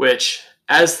 Which,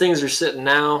 as things are sitting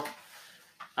now,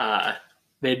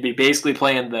 they'd be basically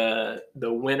playing the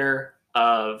winner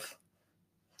of.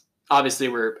 Obviously,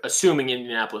 we're assuming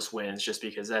Indianapolis wins just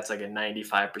because that's like a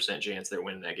 95% chance they're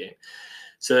winning that game.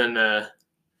 So then,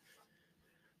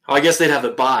 I guess they'd have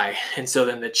the bye. And so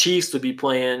then the Chiefs would be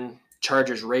playing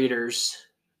Chargers-Raiders,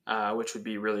 which would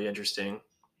be really interesting.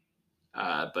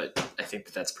 But I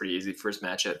think that's pretty easy first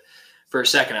matchup. For a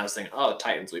second, I was thinking, the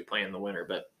Titans will be playing the winner,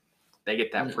 but they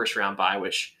get that first round bye,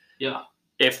 which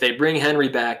if they bring Henry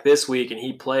back this week and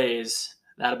he plays,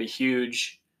 that'll be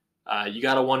huge. You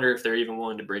got to wonder if they're even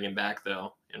willing to bring him back,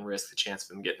 though, and risk the chance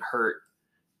of him getting hurt,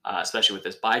 especially with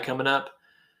this bye coming up.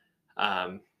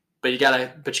 But you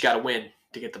gotta win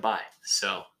to get the bye.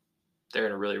 So they're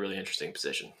in a really, really interesting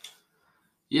position.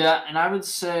 Yeah, and I would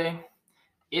say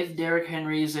if Derrick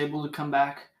Henry is able to come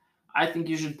back, I think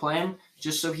you should play him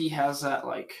just so he has that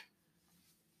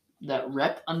that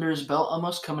rep under his belt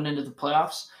almost coming into the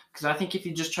playoffs. Because I think if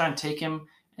you just try and take him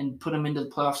and put him into the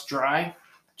playoffs dry,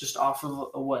 just off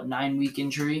of a 9-week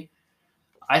injury,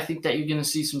 I think that you're going to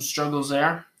see some struggles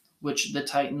there, which the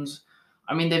Titans,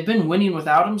 I mean, they've been winning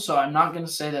without him, so I'm not going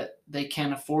to say that they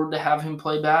can't afford to have him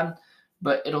play bad,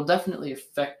 but it'll definitely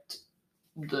affect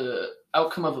the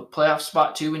outcome of a playoff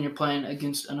spot too when you're playing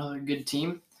against another good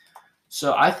team.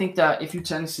 So I think that if you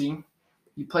Tennessee,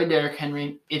 you play Derrick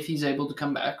Henry if he's able to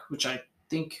come back, which I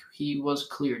think he was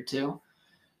cleared to,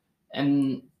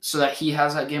 and so that he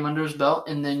has that game under his belt,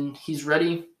 and then he's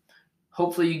ready.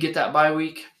 Hopefully you get that bye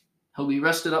week. He'll be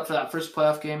rested up for that first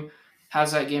playoff game,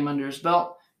 has that game under his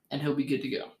belt, and he'll be good to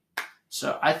go.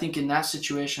 So I think in that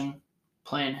situation,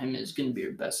 playing him is going to be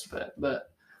your best bet.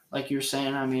 But like you're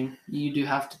saying, I mean, you do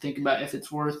have to think about if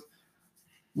it's worth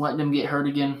letting him get hurt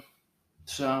again.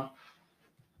 So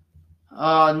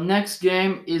Next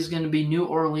game is going to be New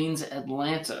Orleans,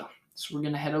 Atlanta. So we're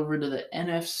going to head over to the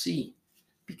NFC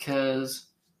because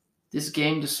this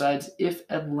game decides if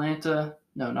if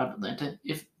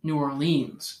New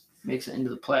Orleans makes it into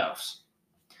the playoffs.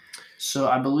 So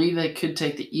I believe they could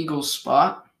take the Eagles'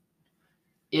 spot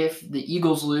if the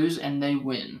Eagles lose and they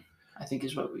win. I think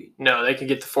is what we... No, they can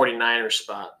get the 49ers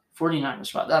spot. 49ers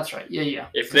spot, that's right. Yeah.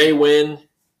 If they win,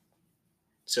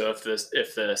 so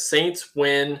if the Saints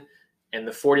win and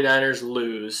the 49ers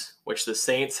lose, which the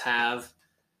Saints have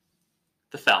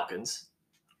the Falcons,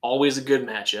 always a good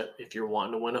matchup if you're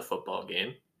wanting to win a football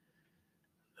game.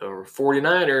 The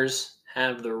 49ers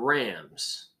have the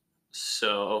Rams.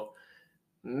 So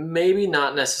maybe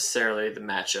not necessarily the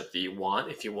matchup that you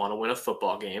want if you want to win a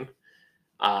football game.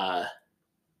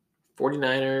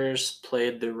 49ers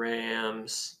played the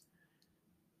Rams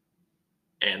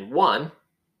and won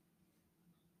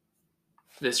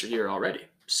this year already.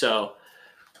 So,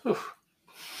 what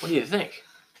do you think?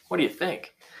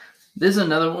 This is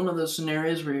another one of those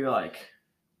scenarios where you're like,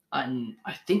 I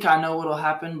think I know what'll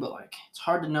happen, but like it's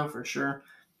hard to know for sure.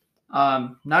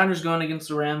 Niners going against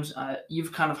the Rams.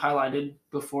 You've kind of highlighted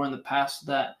before in the past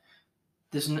that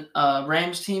this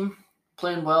Rams team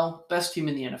playing well, best team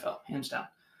in the NFL, hands down.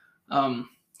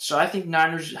 So I think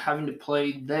Niners having to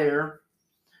play there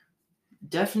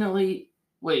definitely.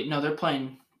 Wait, no, they're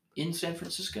playing in San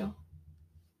Francisco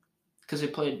because they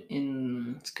played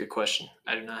in. That's a good question.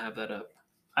 I do not have that up.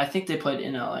 I think they played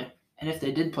in LA, and if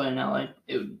they did play in LA,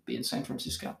 it would be in San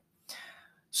Francisco.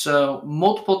 So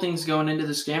multiple things going into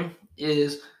this game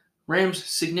is Rams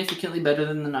significantly better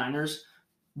than the Niners,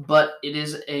 but it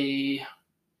is a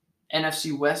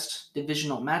NFC West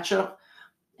divisional matchup,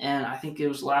 and I think it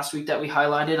was last week that we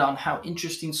highlighted on how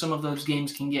interesting some of those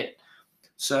games can get.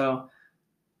 So,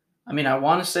 I mean, I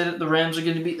want to say that the Rams are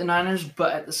going to beat the Niners,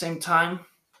 but at the same time,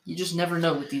 you just never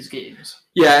know with these games.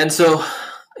 Yeah, and so,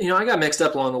 I got mixed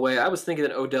up along the way. I was thinking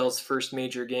that Odell's first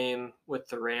major game with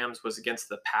the Rams was against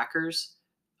the Packers,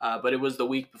 but it was the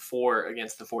week before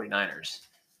against the 49ers.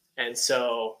 And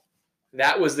so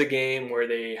that was the game where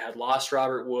they had lost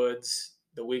Robert Woods.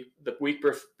 The week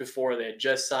before they had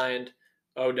just signed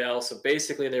Odell. So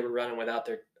basically they were running without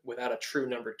a true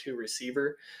number 2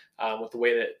 receiver. With the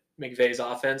way that McVay's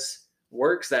offense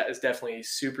works, that is definitely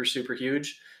super, super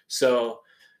huge. So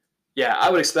yeah, I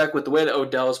would expect with the way that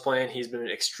Odell is playing, he's been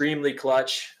extremely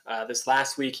clutch. This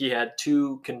last week, he had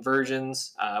 2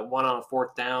 conversions, one on a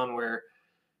 4th down where,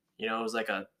 it was like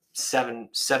a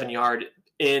 7-yard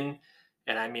in.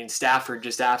 And I mean, Stafford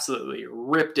just absolutely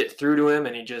ripped it through to him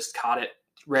and he just caught it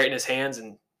right in his hands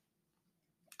and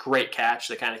great catch,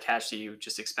 the kind of catch that you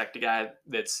just expect a guy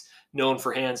that's known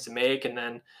for hands to make. And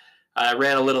then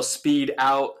ran a little speed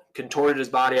out, contorted his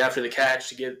body after the catch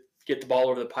to get the ball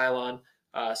over the pylon.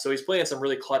 So he's playing some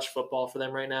really clutch football for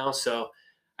them right now. So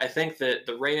I think that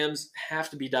the Rams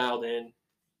have to be dialed in.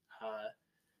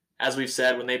 As we've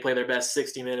said, when they play their best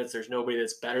 60 minutes, there's nobody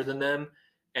that's better than them.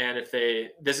 And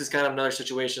this is kind of another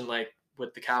situation like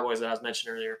with the Cowboys that I was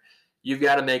mentioning earlier. You've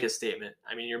got to make a statement.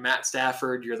 I mean, you're Matt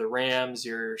Stafford, you're the Rams,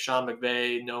 you're Sean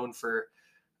McVay, known for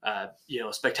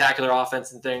spectacular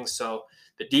offense and things. So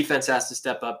the defense has to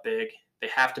step up big. They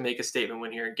have to make a statement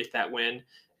win here and get that win.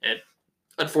 And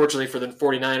unfortunately for the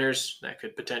 49ers, that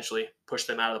could potentially push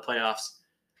them out of the playoffs.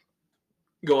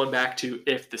 Going back to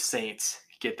if the Saints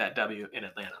get that W in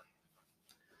Atlanta.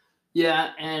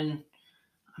 Yeah, and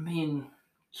I mean,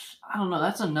 I don't know.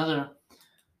 That's another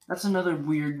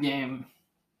weird game.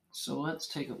 So let's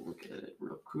take a look at it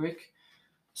real quick.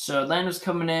 So Atlanta's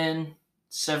coming in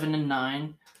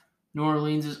 7-9. New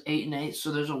Orleans is 8-8.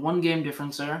 So there's a 1-game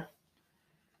difference there.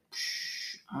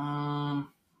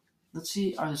 Let's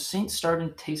see. Are the Saints starting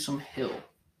Taysom Hill?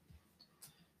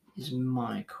 Is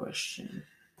my question.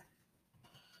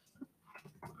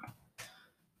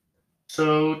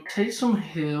 So Taysom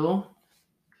Hill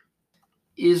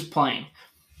is playing.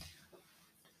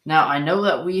 Now, I know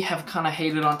that we have kind of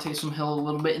hated on Taysom Hill a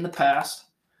little bit in the past,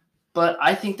 but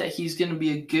I think that he's going to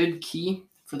be a good key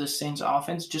for the Saints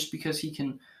offense just because he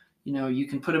can, you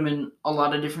can put him in a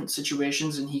lot of different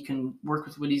situations and he can work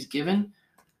with what he's given.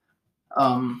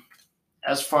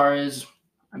 As far as,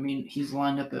 he's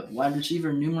lined up at wide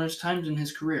receiver numerous times in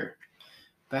his career,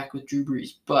 back with Drew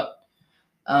Brees. But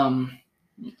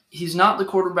he's not the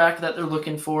quarterback that they're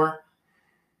looking for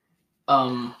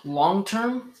long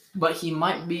term, but he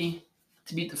might be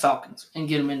to beat the Falcons and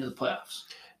get them into the playoffs.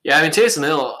 Yeah, Taysom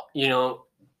Hill,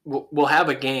 will have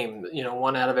a game,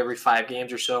 1 out of every 5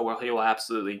 games or so where he will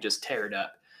absolutely just tear it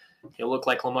up. He'll look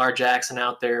like Lamar Jackson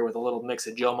out there with a little mix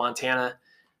of Joe Montana.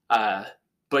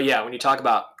 But yeah, when you talk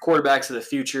about quarterbacks of the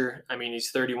future, I mean,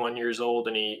 he's 31 years old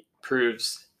and he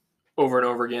proves over and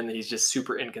over again that he's just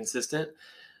super inconsistent.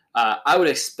 I would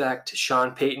expect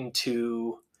Sean Payton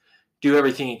to do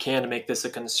everything he can to make this a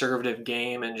conservative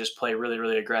game and just play really,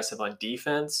 really aggressive on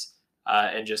defense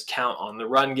and just count on the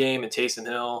run game and Taysom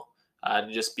Hill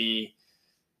to just be,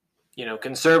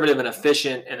 conservative and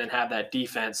efficient, and then have that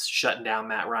defense shutting down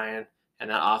Matt Ryan and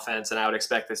that offense. And I would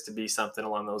expect this to be something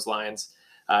along those lines.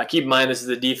 Keep in mind, this is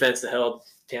the defense that held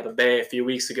Tampa Bay a few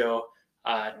weeks ago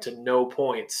to no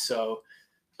points. So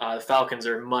the Falcons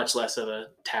are much less of a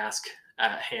task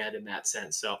at hand in that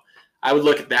sense. So I would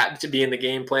look at that to be in the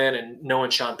game plan, and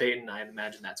knowing Sean Payton, I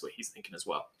imagine that's what he's thinking as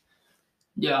well.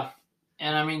 Yeah.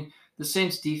 And I mean, the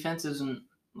Saints defense isn't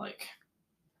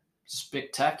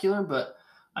spectacular, but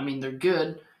I mean, they're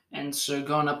good. And so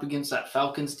going up against that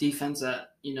Falcons defense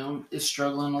that, is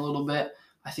struggling a little bit,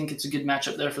 I think it's a good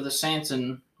matchup there for the Saints.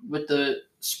 And with the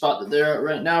spot that they're at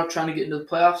right now, trying to get into the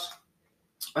playoffs,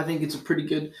 I think it's a pretty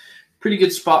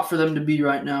good spot for them to be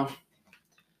right now.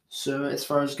 So as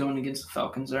far as going against the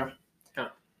Falcons there. Yeah.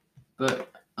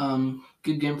 But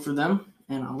good game for them,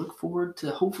 and I look forward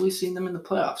to hopefully seeing them in the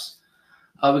playoffs.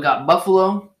 We got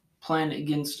Buffalo playing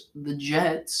against the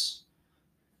Jets.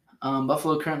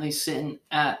 Buffalo currently sitting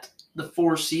at the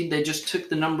 4 seed. They just took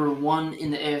the number 1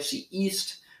 in the AFC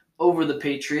East over the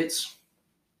Patriots.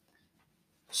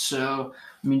 So,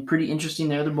 I mean, pretty interesting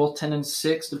there. They're both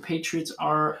 10-6. The Patriots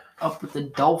are up with the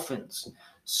Dolphins.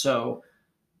 So,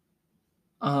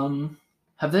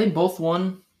 have they both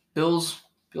won? Bills,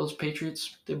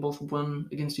 Patriots, they both won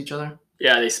against each other?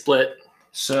 Yeah, they split.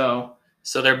 So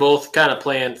they're both kind of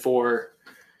playing for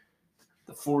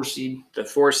the 4 seed. The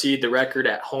 4 seed, the record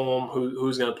at home,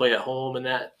 who's going to play at home in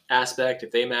that aspect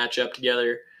if they match up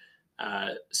together.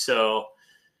 So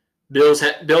Bills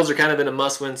are kind of in a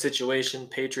must-win situation.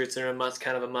 Patriots are in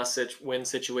a must-win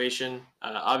situation.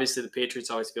 Obviously, the Patriots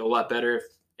always feel a lot better if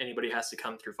anybody has to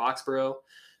come through Foxborough.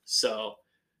 So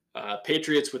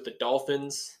Patriots with the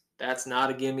Dolphins, that's not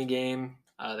a gimme game.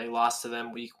 They lost to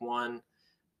them week 1.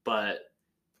 But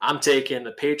I'm taking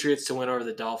the Patriots to win over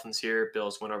the Dolphins here.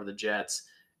 Bills win over the Jets.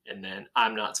 And then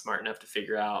I'm not smart enough to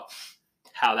figure out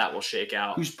how that will shake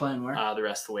out. Who's playing where? The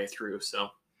rest of the way through. So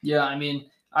yeah, I mean,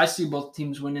 I see both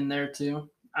teams winning there too.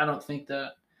 I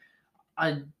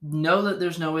know that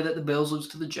there's no way that the Bills lose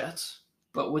to the Jets,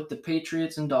 but with the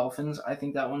Patriots and Dolphins, I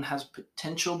think that one has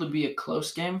potential to be a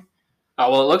close game.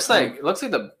 Well, it looks like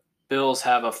the Bills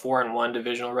have a 4-1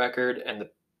 divisional record, and the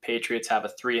Patriots have a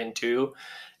 3-2.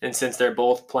 And since they're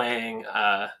both playing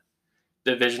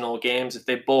divisional games, if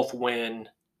they both win,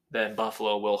 then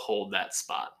Buffalo will hold that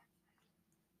spot.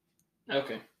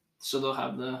 Okay, so they'll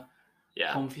have the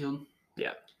home field.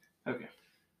 Yeah. Okay.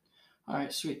 All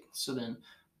right, sweet. So then,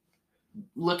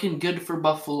 looking good for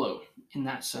Buffalo in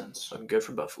that sense. Looking good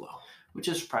for Buffalo. Which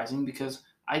is surprising because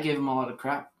I gave them a lot of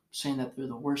crap saying that they're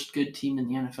the worst good team in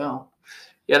the NFL.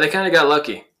 Yeah, they kind of got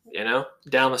lucky,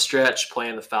 down the stretch,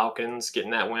 playing the Falcons,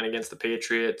 getting that win against the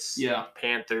Patriots,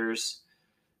 Panthers,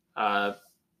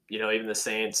 even the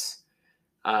Saints.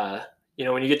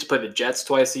 When you get to play the Jets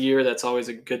twice a year, that's always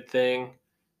a good thing.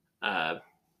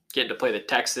 Getting to play the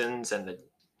Texans and did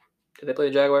they play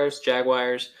the Jaguars?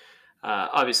 Jaguars.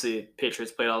 Obviously,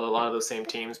 Patriots played a lot of those same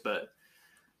teams, but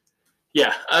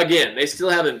yeah, again, they still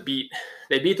haven't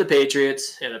they beat the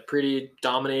Patriots in a pretty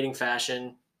dominating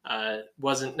fashion.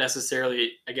 Wasn't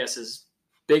necessarily, I guess, as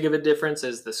big of a difference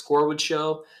as the score would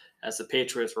show, as the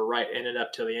Patriots were right in it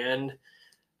up till the end.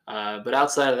 But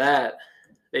outside of that,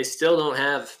 they still don't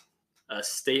have a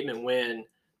statement win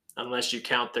unless you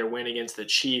count their win against the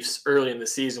Chiefs early in the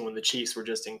season when the Chiefs were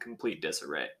just in complete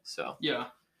disarray. So yeah.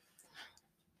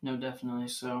 No, definitely.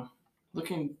 So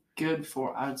looking good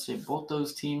for, I would say, both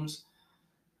those teams.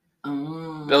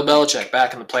 Bill Belichick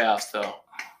back in the playoffs, though.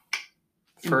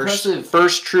 Impressive.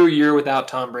 First true year without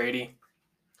Tom Brady.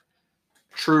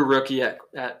 True rookie at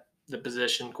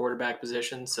the quarterback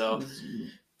position. So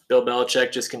Bill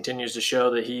Belichick just continues to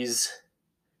show that he's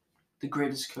the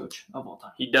greatest coach of all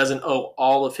time. He doesn't owe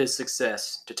all of his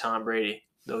success to Tom Brady,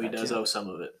 though he does owe some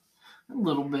of it. A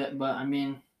little bit, but I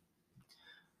mean,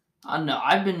 I don't know.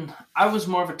 I was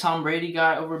more of a Tom Brady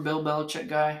guy over a Bill Belichick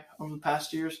guy over the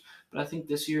past years, but I think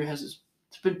this year it's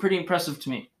been pretty impressive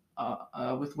to me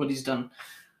with what he's done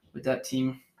with that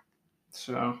team.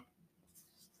 So,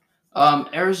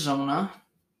 Arizona,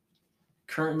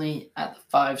 currently at the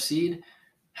 5 seed,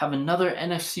 have another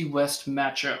NFC West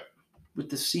matchup with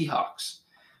the Seahawks.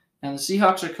 Now, the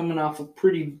Seahawks are coming off a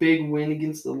pretty big win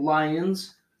against the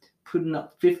Lions, putting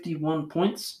up 51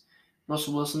 points.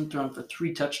 Russell Wilson throwing for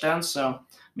 3 touchdowns, so, I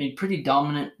mean, pretty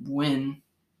dominant win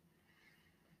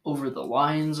over the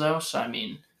Lions, though. So, I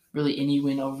mean, really any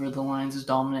win over the Lions is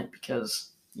dominant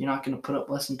because you're not going to put up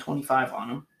less than 25 on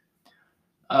them.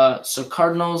 So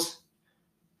Cardinals,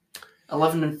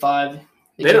 11-5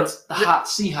 against the hot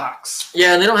Seahawks.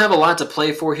 Yeah, and they don't have a lot to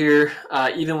play for here.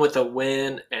 Even with a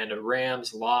win and a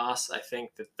Rams loss, I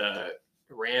think that the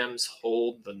Rams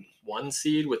hold the 1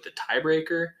 seed with the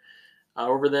tiebreaker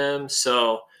over them.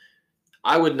 So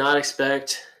I would not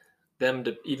expect them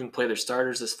to even play their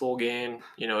starters this full game,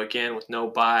 again, with no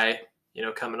bye,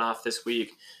 coming off this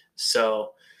week.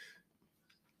 So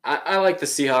I like the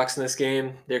Seahawks in this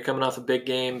game. They're coming off a big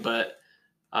game, but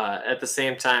at the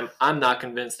same time, I'm not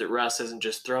convinced that Russ isn't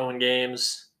just throwing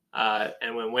games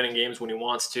and winning games when he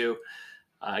wants to.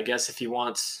 I guess if he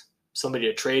wants somebody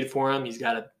to trade for him, he's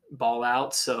got to ball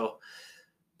out. So,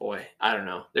 boy, I don't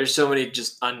know. There's so many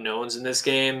just unknowns in this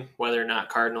game, whether or not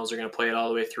Cardinals are going to play it all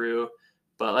the way through.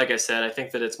 But like I said, I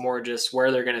think that it's more just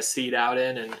where they're going to seed out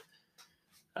in. And,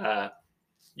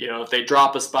 if they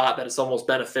drop a spot, that it's almost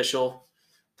beneficial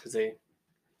because they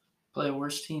play a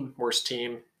worse team.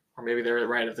 Or maybe they're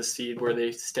right at the seed where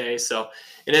they stay. So,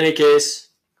 in any case,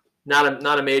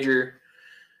 not a major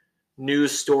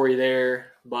news story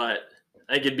there, but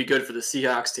I think it'd be good for the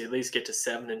Seahawks to at least get to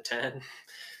 7-10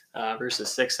 versus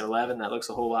 6-11. That looks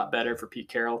a whole lot better for Pete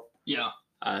Carroll. Yeah.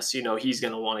 So he's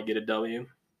going to want to get a W.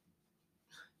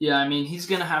 Yeah, I mean he's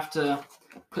going to have to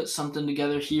put something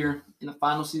together here in the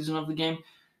final season of the game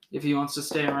if he wants to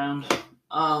stay around.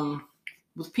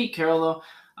 With Pete Carroll though,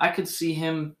 I could see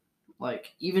him.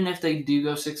 Like, even if they do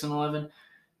go 6-11,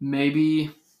 maybe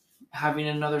having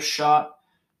another shot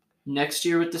next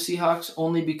year with the Seahawks,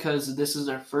 only because this is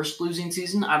their first losing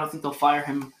season. I don't think they'll fire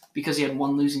him because he had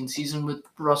one losing season with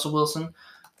Russell Wilson.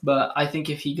 But I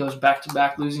think if he goes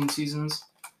back-to-back losing seasons,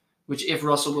 which if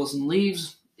Russell Wilson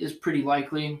leaves is pretty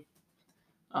likely,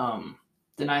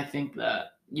 then I think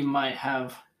that you might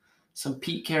have some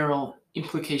Pete Carroll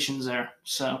implications there.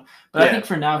 So, but yeah. I think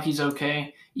for now he's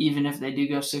okay, even if they do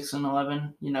go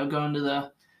 6-11.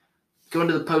 Going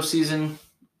to the postseason,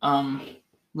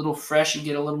 little fresh. You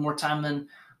get a little more time than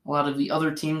a lot of the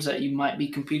other teams that you might be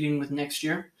competing with next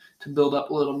year to build up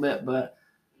a little bit. But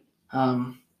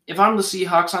if I'm the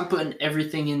Seahawks, I'm putting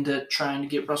everything into trying to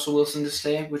get Russell Wilson to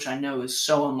stay, which I know is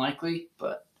so unlikely.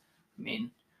 But I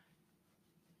mean,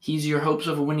 he's your hopes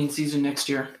of a winning season next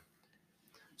year.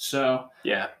 So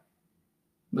yeah.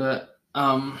 But, yeah.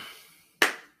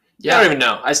 I don't even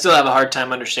know. I still have a hard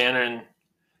time understanding,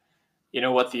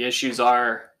 what the issues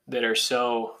are that are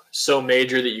so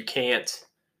major that you can't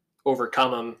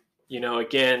overcome them.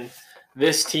 Again,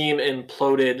 this team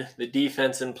imploded. The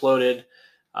defense imploded.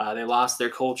 They lost their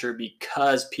culture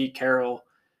because Pete Carroll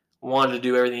wanted to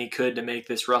do everything he could to make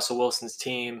this Russell Wilson's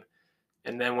team.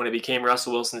 And then when it became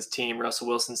Russell Wilson's team, Russell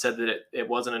Wilson said that it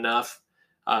wasn't enough.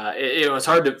 It's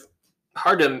hard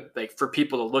to like for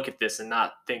people to look at this and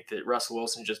not think that Russell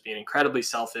Wilson is just being incredibly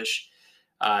selfish.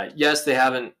 Yes, they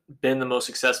haven't been the most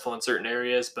successful in certain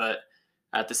areas, but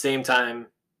at the same time,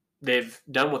 they've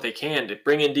done what they can to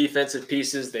bring in defensive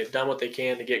pieces. They've done what they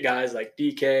can to get guys like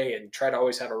DK and try to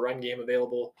always have a run game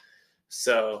available.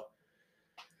 So,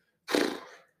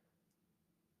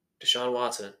 Deshaun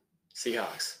Watson,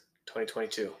 Seahawks,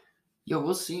 2022. Yo,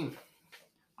 we'll see.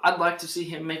 I'd like to see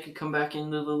him make a comeback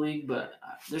into the league, but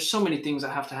there's so many things that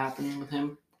have to happen with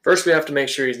him. First, we have to make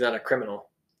sure he's not a criminal.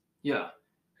 Yeah.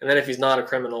 And then if he's not a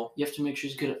criminal... You have to make sure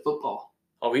he's good at football.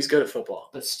 Oh, he's good at football.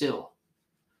 But still.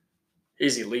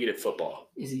 He's elite at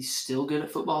football. Is he still good at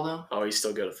football, though? Oh, he's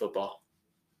still good at football.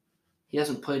 He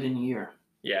hasn't played in a year.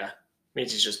 Yeah.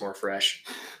 Means he's just more fresh.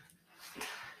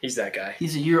 He's that guy.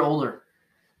 He's a year older.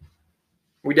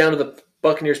 We down to the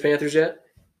Buccaneers-Panthers yet?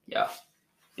 Yeah.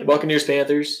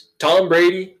 Buccaneers-Panthers. Tom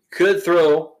Brady could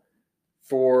throw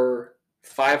for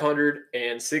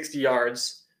 560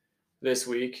 yards this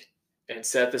week and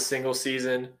set the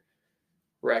single-season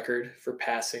record for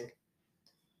passing,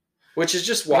 which is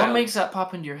just wild. What makes that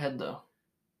pop into your head, though?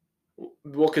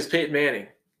 Well, because Peyton Manning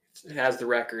has the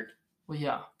record. Well,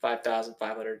 yeah.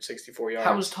 5,564 yards.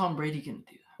 How is Tom Brady going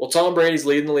to do that? Well, Tom Brady's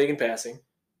leading the league in passing.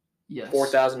 Yes.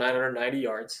 4,990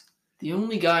 yards. The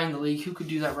only guy in the league who could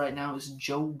do that right now is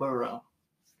Joe Burrow.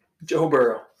 Joe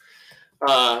Burrow.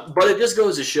 But it just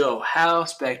goes to show how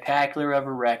spectacular of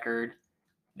a record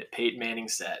that Peyton Manning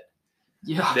set.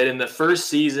 Yeah. That in the first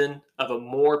season of a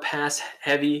more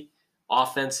pass-heavy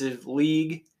offensive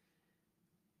league,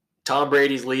 Tom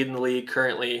Brady's leading the league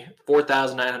currently,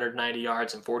 4,990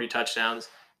 yards and 40 touchdowns.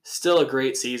 Still a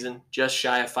great season, just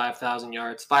shy of 5,000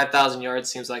 yards. 5,000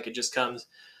 yards seems like it just comes,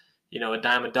 a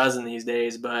dime a dozen these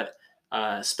days. But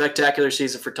spectacular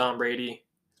season for Tom Brady.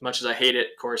 As much as I hate it,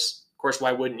 of course, course,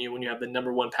 why wouldn't you when you have the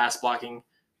number one pass blocking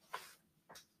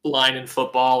line in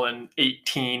football and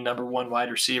 18 number one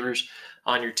wide receivers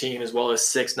on your team, as well as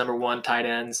 6 number one tight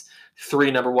ends,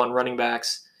 3 number one running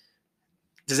backs?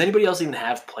 Does anybody else even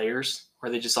have players, or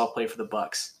they just all play for the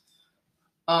Bucs?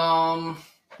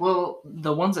 Well,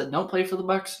 the ones that don't play for the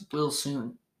Bucs will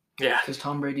soon. Yeah. Because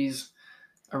Tom Brady's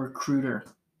a recruiter.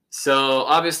 So,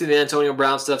 obviously, the Antonio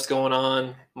Brown stuff's going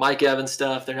on. Mike Evans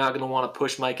stuff. They're not going to want to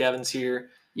push Mike Evans here.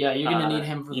 Yeah, you're going to need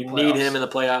him for the playoffs. You need him in the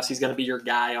playoffs. He's going to be your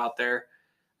guy out there.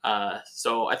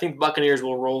 So, I think the Buccaneers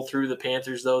will roll through the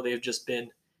Panthers, though. They've just been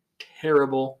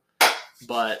terrible.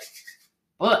 But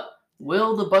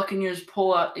will the Buccaneers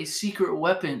pull out a secret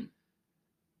weapon?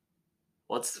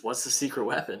 What's the secret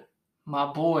weapon? My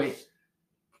boy.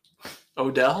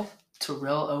 Odell?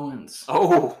 Terrell Owens.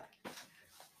 Oh.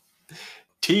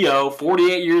 T.O.,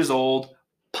 48 years old,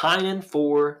 pining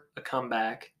for a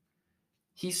comeback.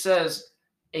 He says,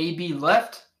 AB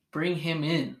left, bring him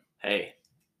in. Hey,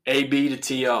 AB to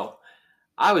T.O.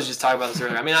 I was just talking about this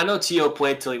earlier. I mean, I know T.O.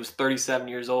 played till he was 37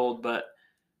 years old, but,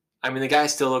 I mean, the guy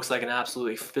still looks like an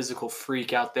absolutely physical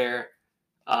freak out there.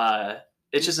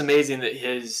 It's just amazing that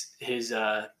his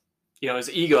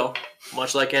ego,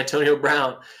 much like Antonio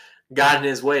Brown, got in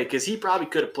his way, because he probably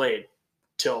could have played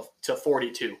till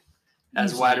 42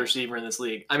 as a wide receiver in this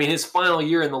league. I mean, his final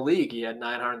year in the league, he had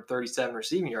 937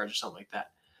 receiving yards or something like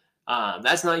that.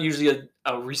 That's not usually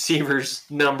a receiver's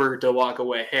number to walk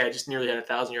away. Hey, I just nearly had a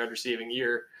 1,000-yard receiving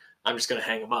year. I'm just going to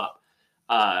hang him up.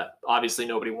 Obviously,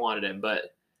 nobody wanted him,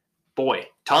 but boy,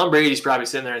 Tom Brady's probably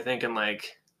sitting there thinking,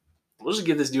 like, we'll just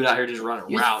get this dude out here just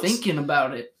running routes. You're thinking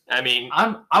about it. I mean,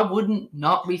 I wouldn't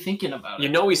not be thinking about it. You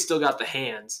know, he's still got the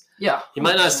hands. Yeah, he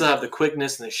might not still have the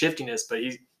quickness and the shiftiness, but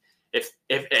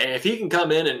if he can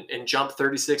come in and jump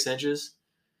 36 inches,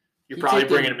 you're probably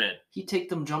bringing him in. He'd take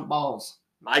them jump balls.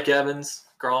 Mike Evans,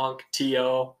 Gronk,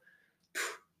 T.O.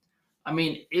 I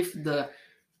mean, if the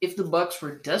Bucs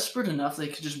were desperate enough, they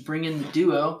could just bring in the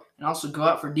duo and also go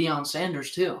out for Deion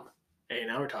Sanders too. Hey,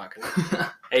 now we're talking.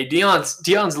 Hey,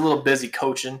 Deion's a little busy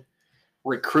coaching,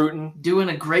 recruiting, doing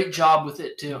a great job with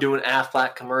it too. Doing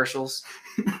Aflac commercials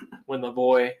with my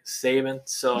boy Saban.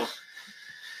 So,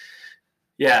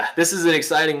 yeah, this is an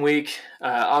exciting week.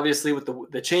 Obviously, with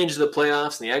the change of the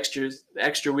playoffs and the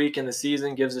extra week in the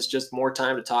season gives us just more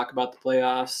time to talk about the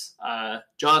playoffs.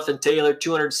 Jonathan Taylor,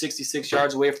 266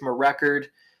 yards away from a record.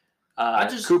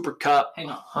 Cooper Kupp,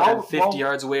 150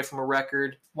 yards away from a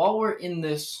record. While we're in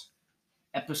this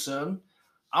episode,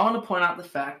 I want to point out the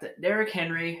fact that Derrick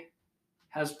Henry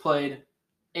has played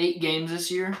 8 games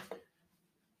this year,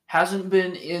 hasn't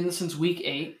been in since week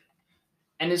 8,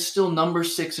 and is still number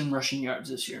 6 in rushing yards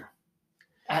this year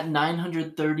at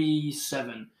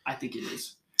 937, I think it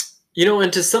is. You know,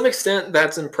 and to some extent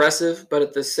that's impressive, but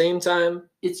at the same time,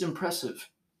 it's impressive.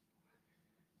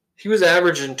 He was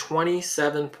averaging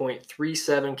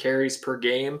 27.37 carries per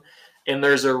game, and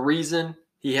there's a reason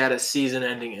he had a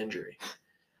season-ending injury.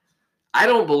 I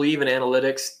don't believe in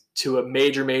analytics to a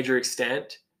major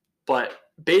extent, but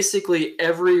basically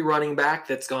every running back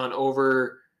that's gone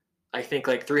over, I think,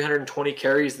 like 320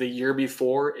 carries the year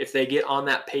before, if they get on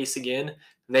that pace again,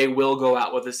 they will go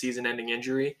out with a season-ending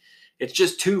injury. It's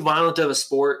just too violent of a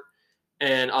sport,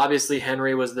 and obviously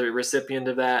Henry was the recipient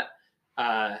of that.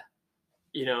 I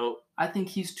think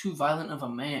he's too violent of a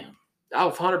man. Oh,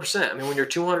 100%. I mean, when you're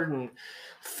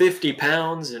 250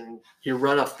 pounds and you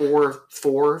run a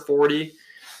 4.40,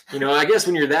 I guess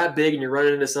when you're that big and you're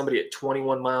running into somebody at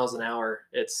 21 miles an hour,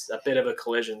 it's a bit of a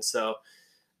collision. So,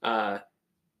 yeah.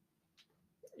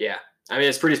 I mean,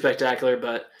 it's pretty spectacular.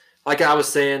 But like I was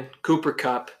saying, Cooper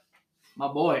Kupp, my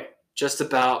boy, just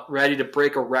about ready to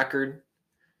break a record.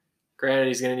 Granted,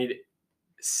 he's going to need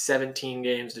 17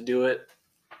 games to do it.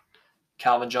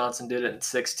 Calvin Johnson did it in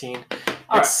 16.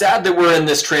 It's sad that we're in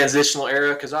this transitional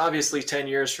era because obviously 10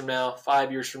 years from now,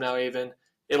 5 years from now even,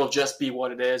 it'll just be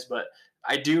what it is. But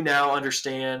I do now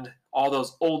understand all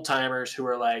those old-timers who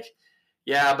are like,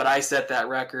 yeah, but I set that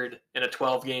record in a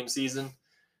 12-game season.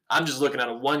 I'm just looking at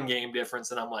a 1-game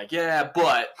difference, and I'm like, yeah,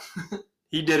 but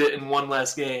he did it in 1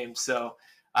 less game. So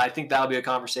I think that'll be a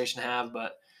conversation to have,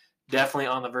 but definitely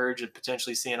on the verge of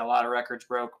potentially seeing a lot of records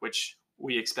broke, which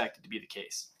we expected to be the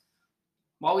case.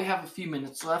 While we have a few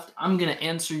minutes left, I'm going to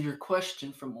answer your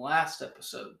question from last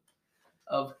episode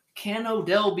of, can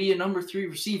Odell be a number 3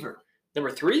 receiver?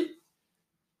 Number 3?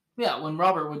 Yeah, when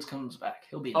Robert Woods comes back,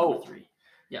 he'll be number 3.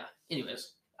 Yeah,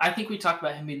 anyways. I think we talked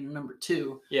about him being a number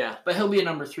 2. Yeah. But he'll be a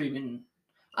number 3.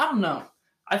 I don't know.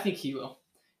 I think he will.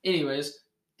 Anyways,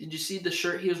 did you see the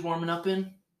shirt he was warming up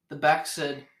in? The back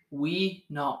said, "We,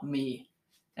 not me."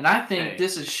 And I think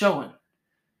this is showing.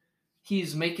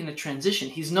 he's making a transition.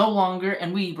 He's no longer,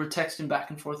 and we were texting back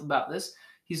and forth about this,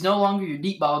 he's no longer your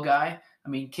deep ball guy. I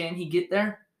mean, can he get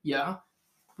there? Yeah.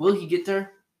 Will he get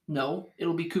there? No.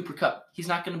 It'll be Cooper Kupp. He's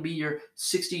not going to be your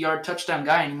 60-yard touchdown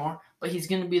guy anymore, but he's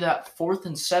going to be that 4th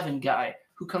and 7 guy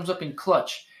who comes up in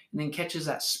clutch and then catches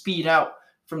that speed out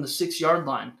from the 6-yard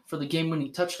line for the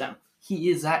game-winning touchdown. He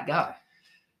is that guy.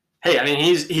 Hey, I mean,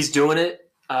 he's doing it.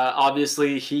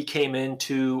 Obviously, he came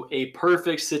into a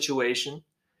perfect situation.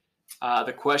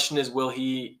 The question is, will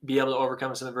he be able to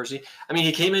overcome some adversity? I mean,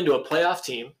 he came into a playoff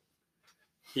team.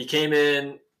 He came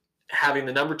in having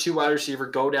the number 2 wide receiver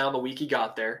go down the week he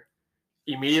got there.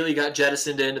 Immediately got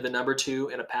jettisoned into the number 2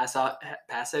 in a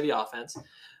pass-heavy offense.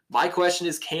 My question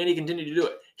is, can he continue to do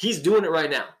it? He's doing it right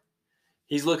now.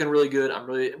 He's looking really good. I'm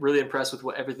really impressed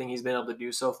with everything he's been able to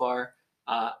do so far.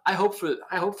 I hope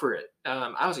for it.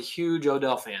 I was a huge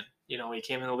Odell fan. You know, when he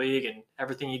came in the league and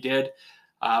everything he did.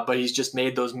 But he's just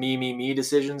made those me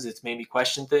decisions. It's made me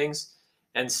question things.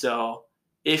 And so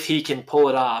if he can pull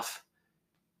it off,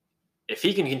 if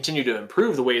he can continue to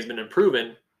improve the way he's been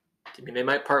improving, I mean, they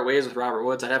might part ways with Robert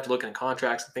Woods. I'd have to look into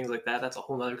contracts and things like that. That's a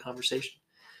whole other conversation.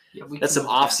 Yeah, that's some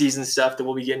off-season stuff that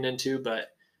we'll be getting into,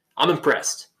 but I'm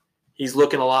impressed. He's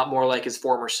looking a lot more like his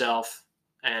former self.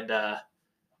 And I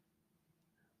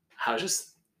was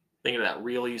just thinking of that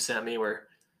reel you sent me where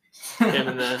him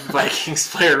and the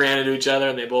Vikings player ran into each other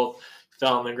and they both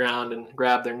fell on the ground and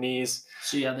grabbed their knees.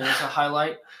 So, yeah, there's a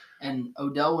highlight. And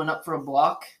Odell went up for a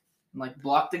block and,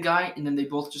 blocked the guy, and then they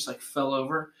both just, fell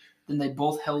over. Then they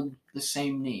both held the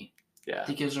same knee. Yeah. I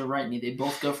think it was their right knee. They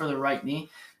both go for the right knee.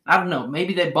 I don't know.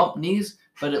 Maybe they bumped knees,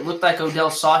 but it looked like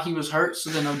Odell saw he was hurt, so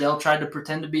then Odell tried to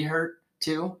pretend to be hurt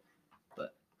too.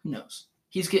 But who knows?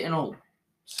 He's getting old,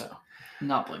 so I'm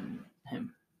not blaming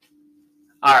him.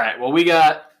 All right. Well, we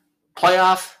got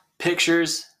playoff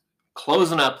pictures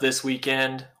closing up this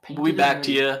weekend. We'll be back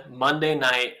to you Monday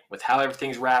night with how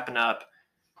everything's wrapping up.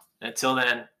 Until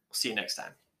then, we'll see you next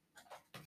time.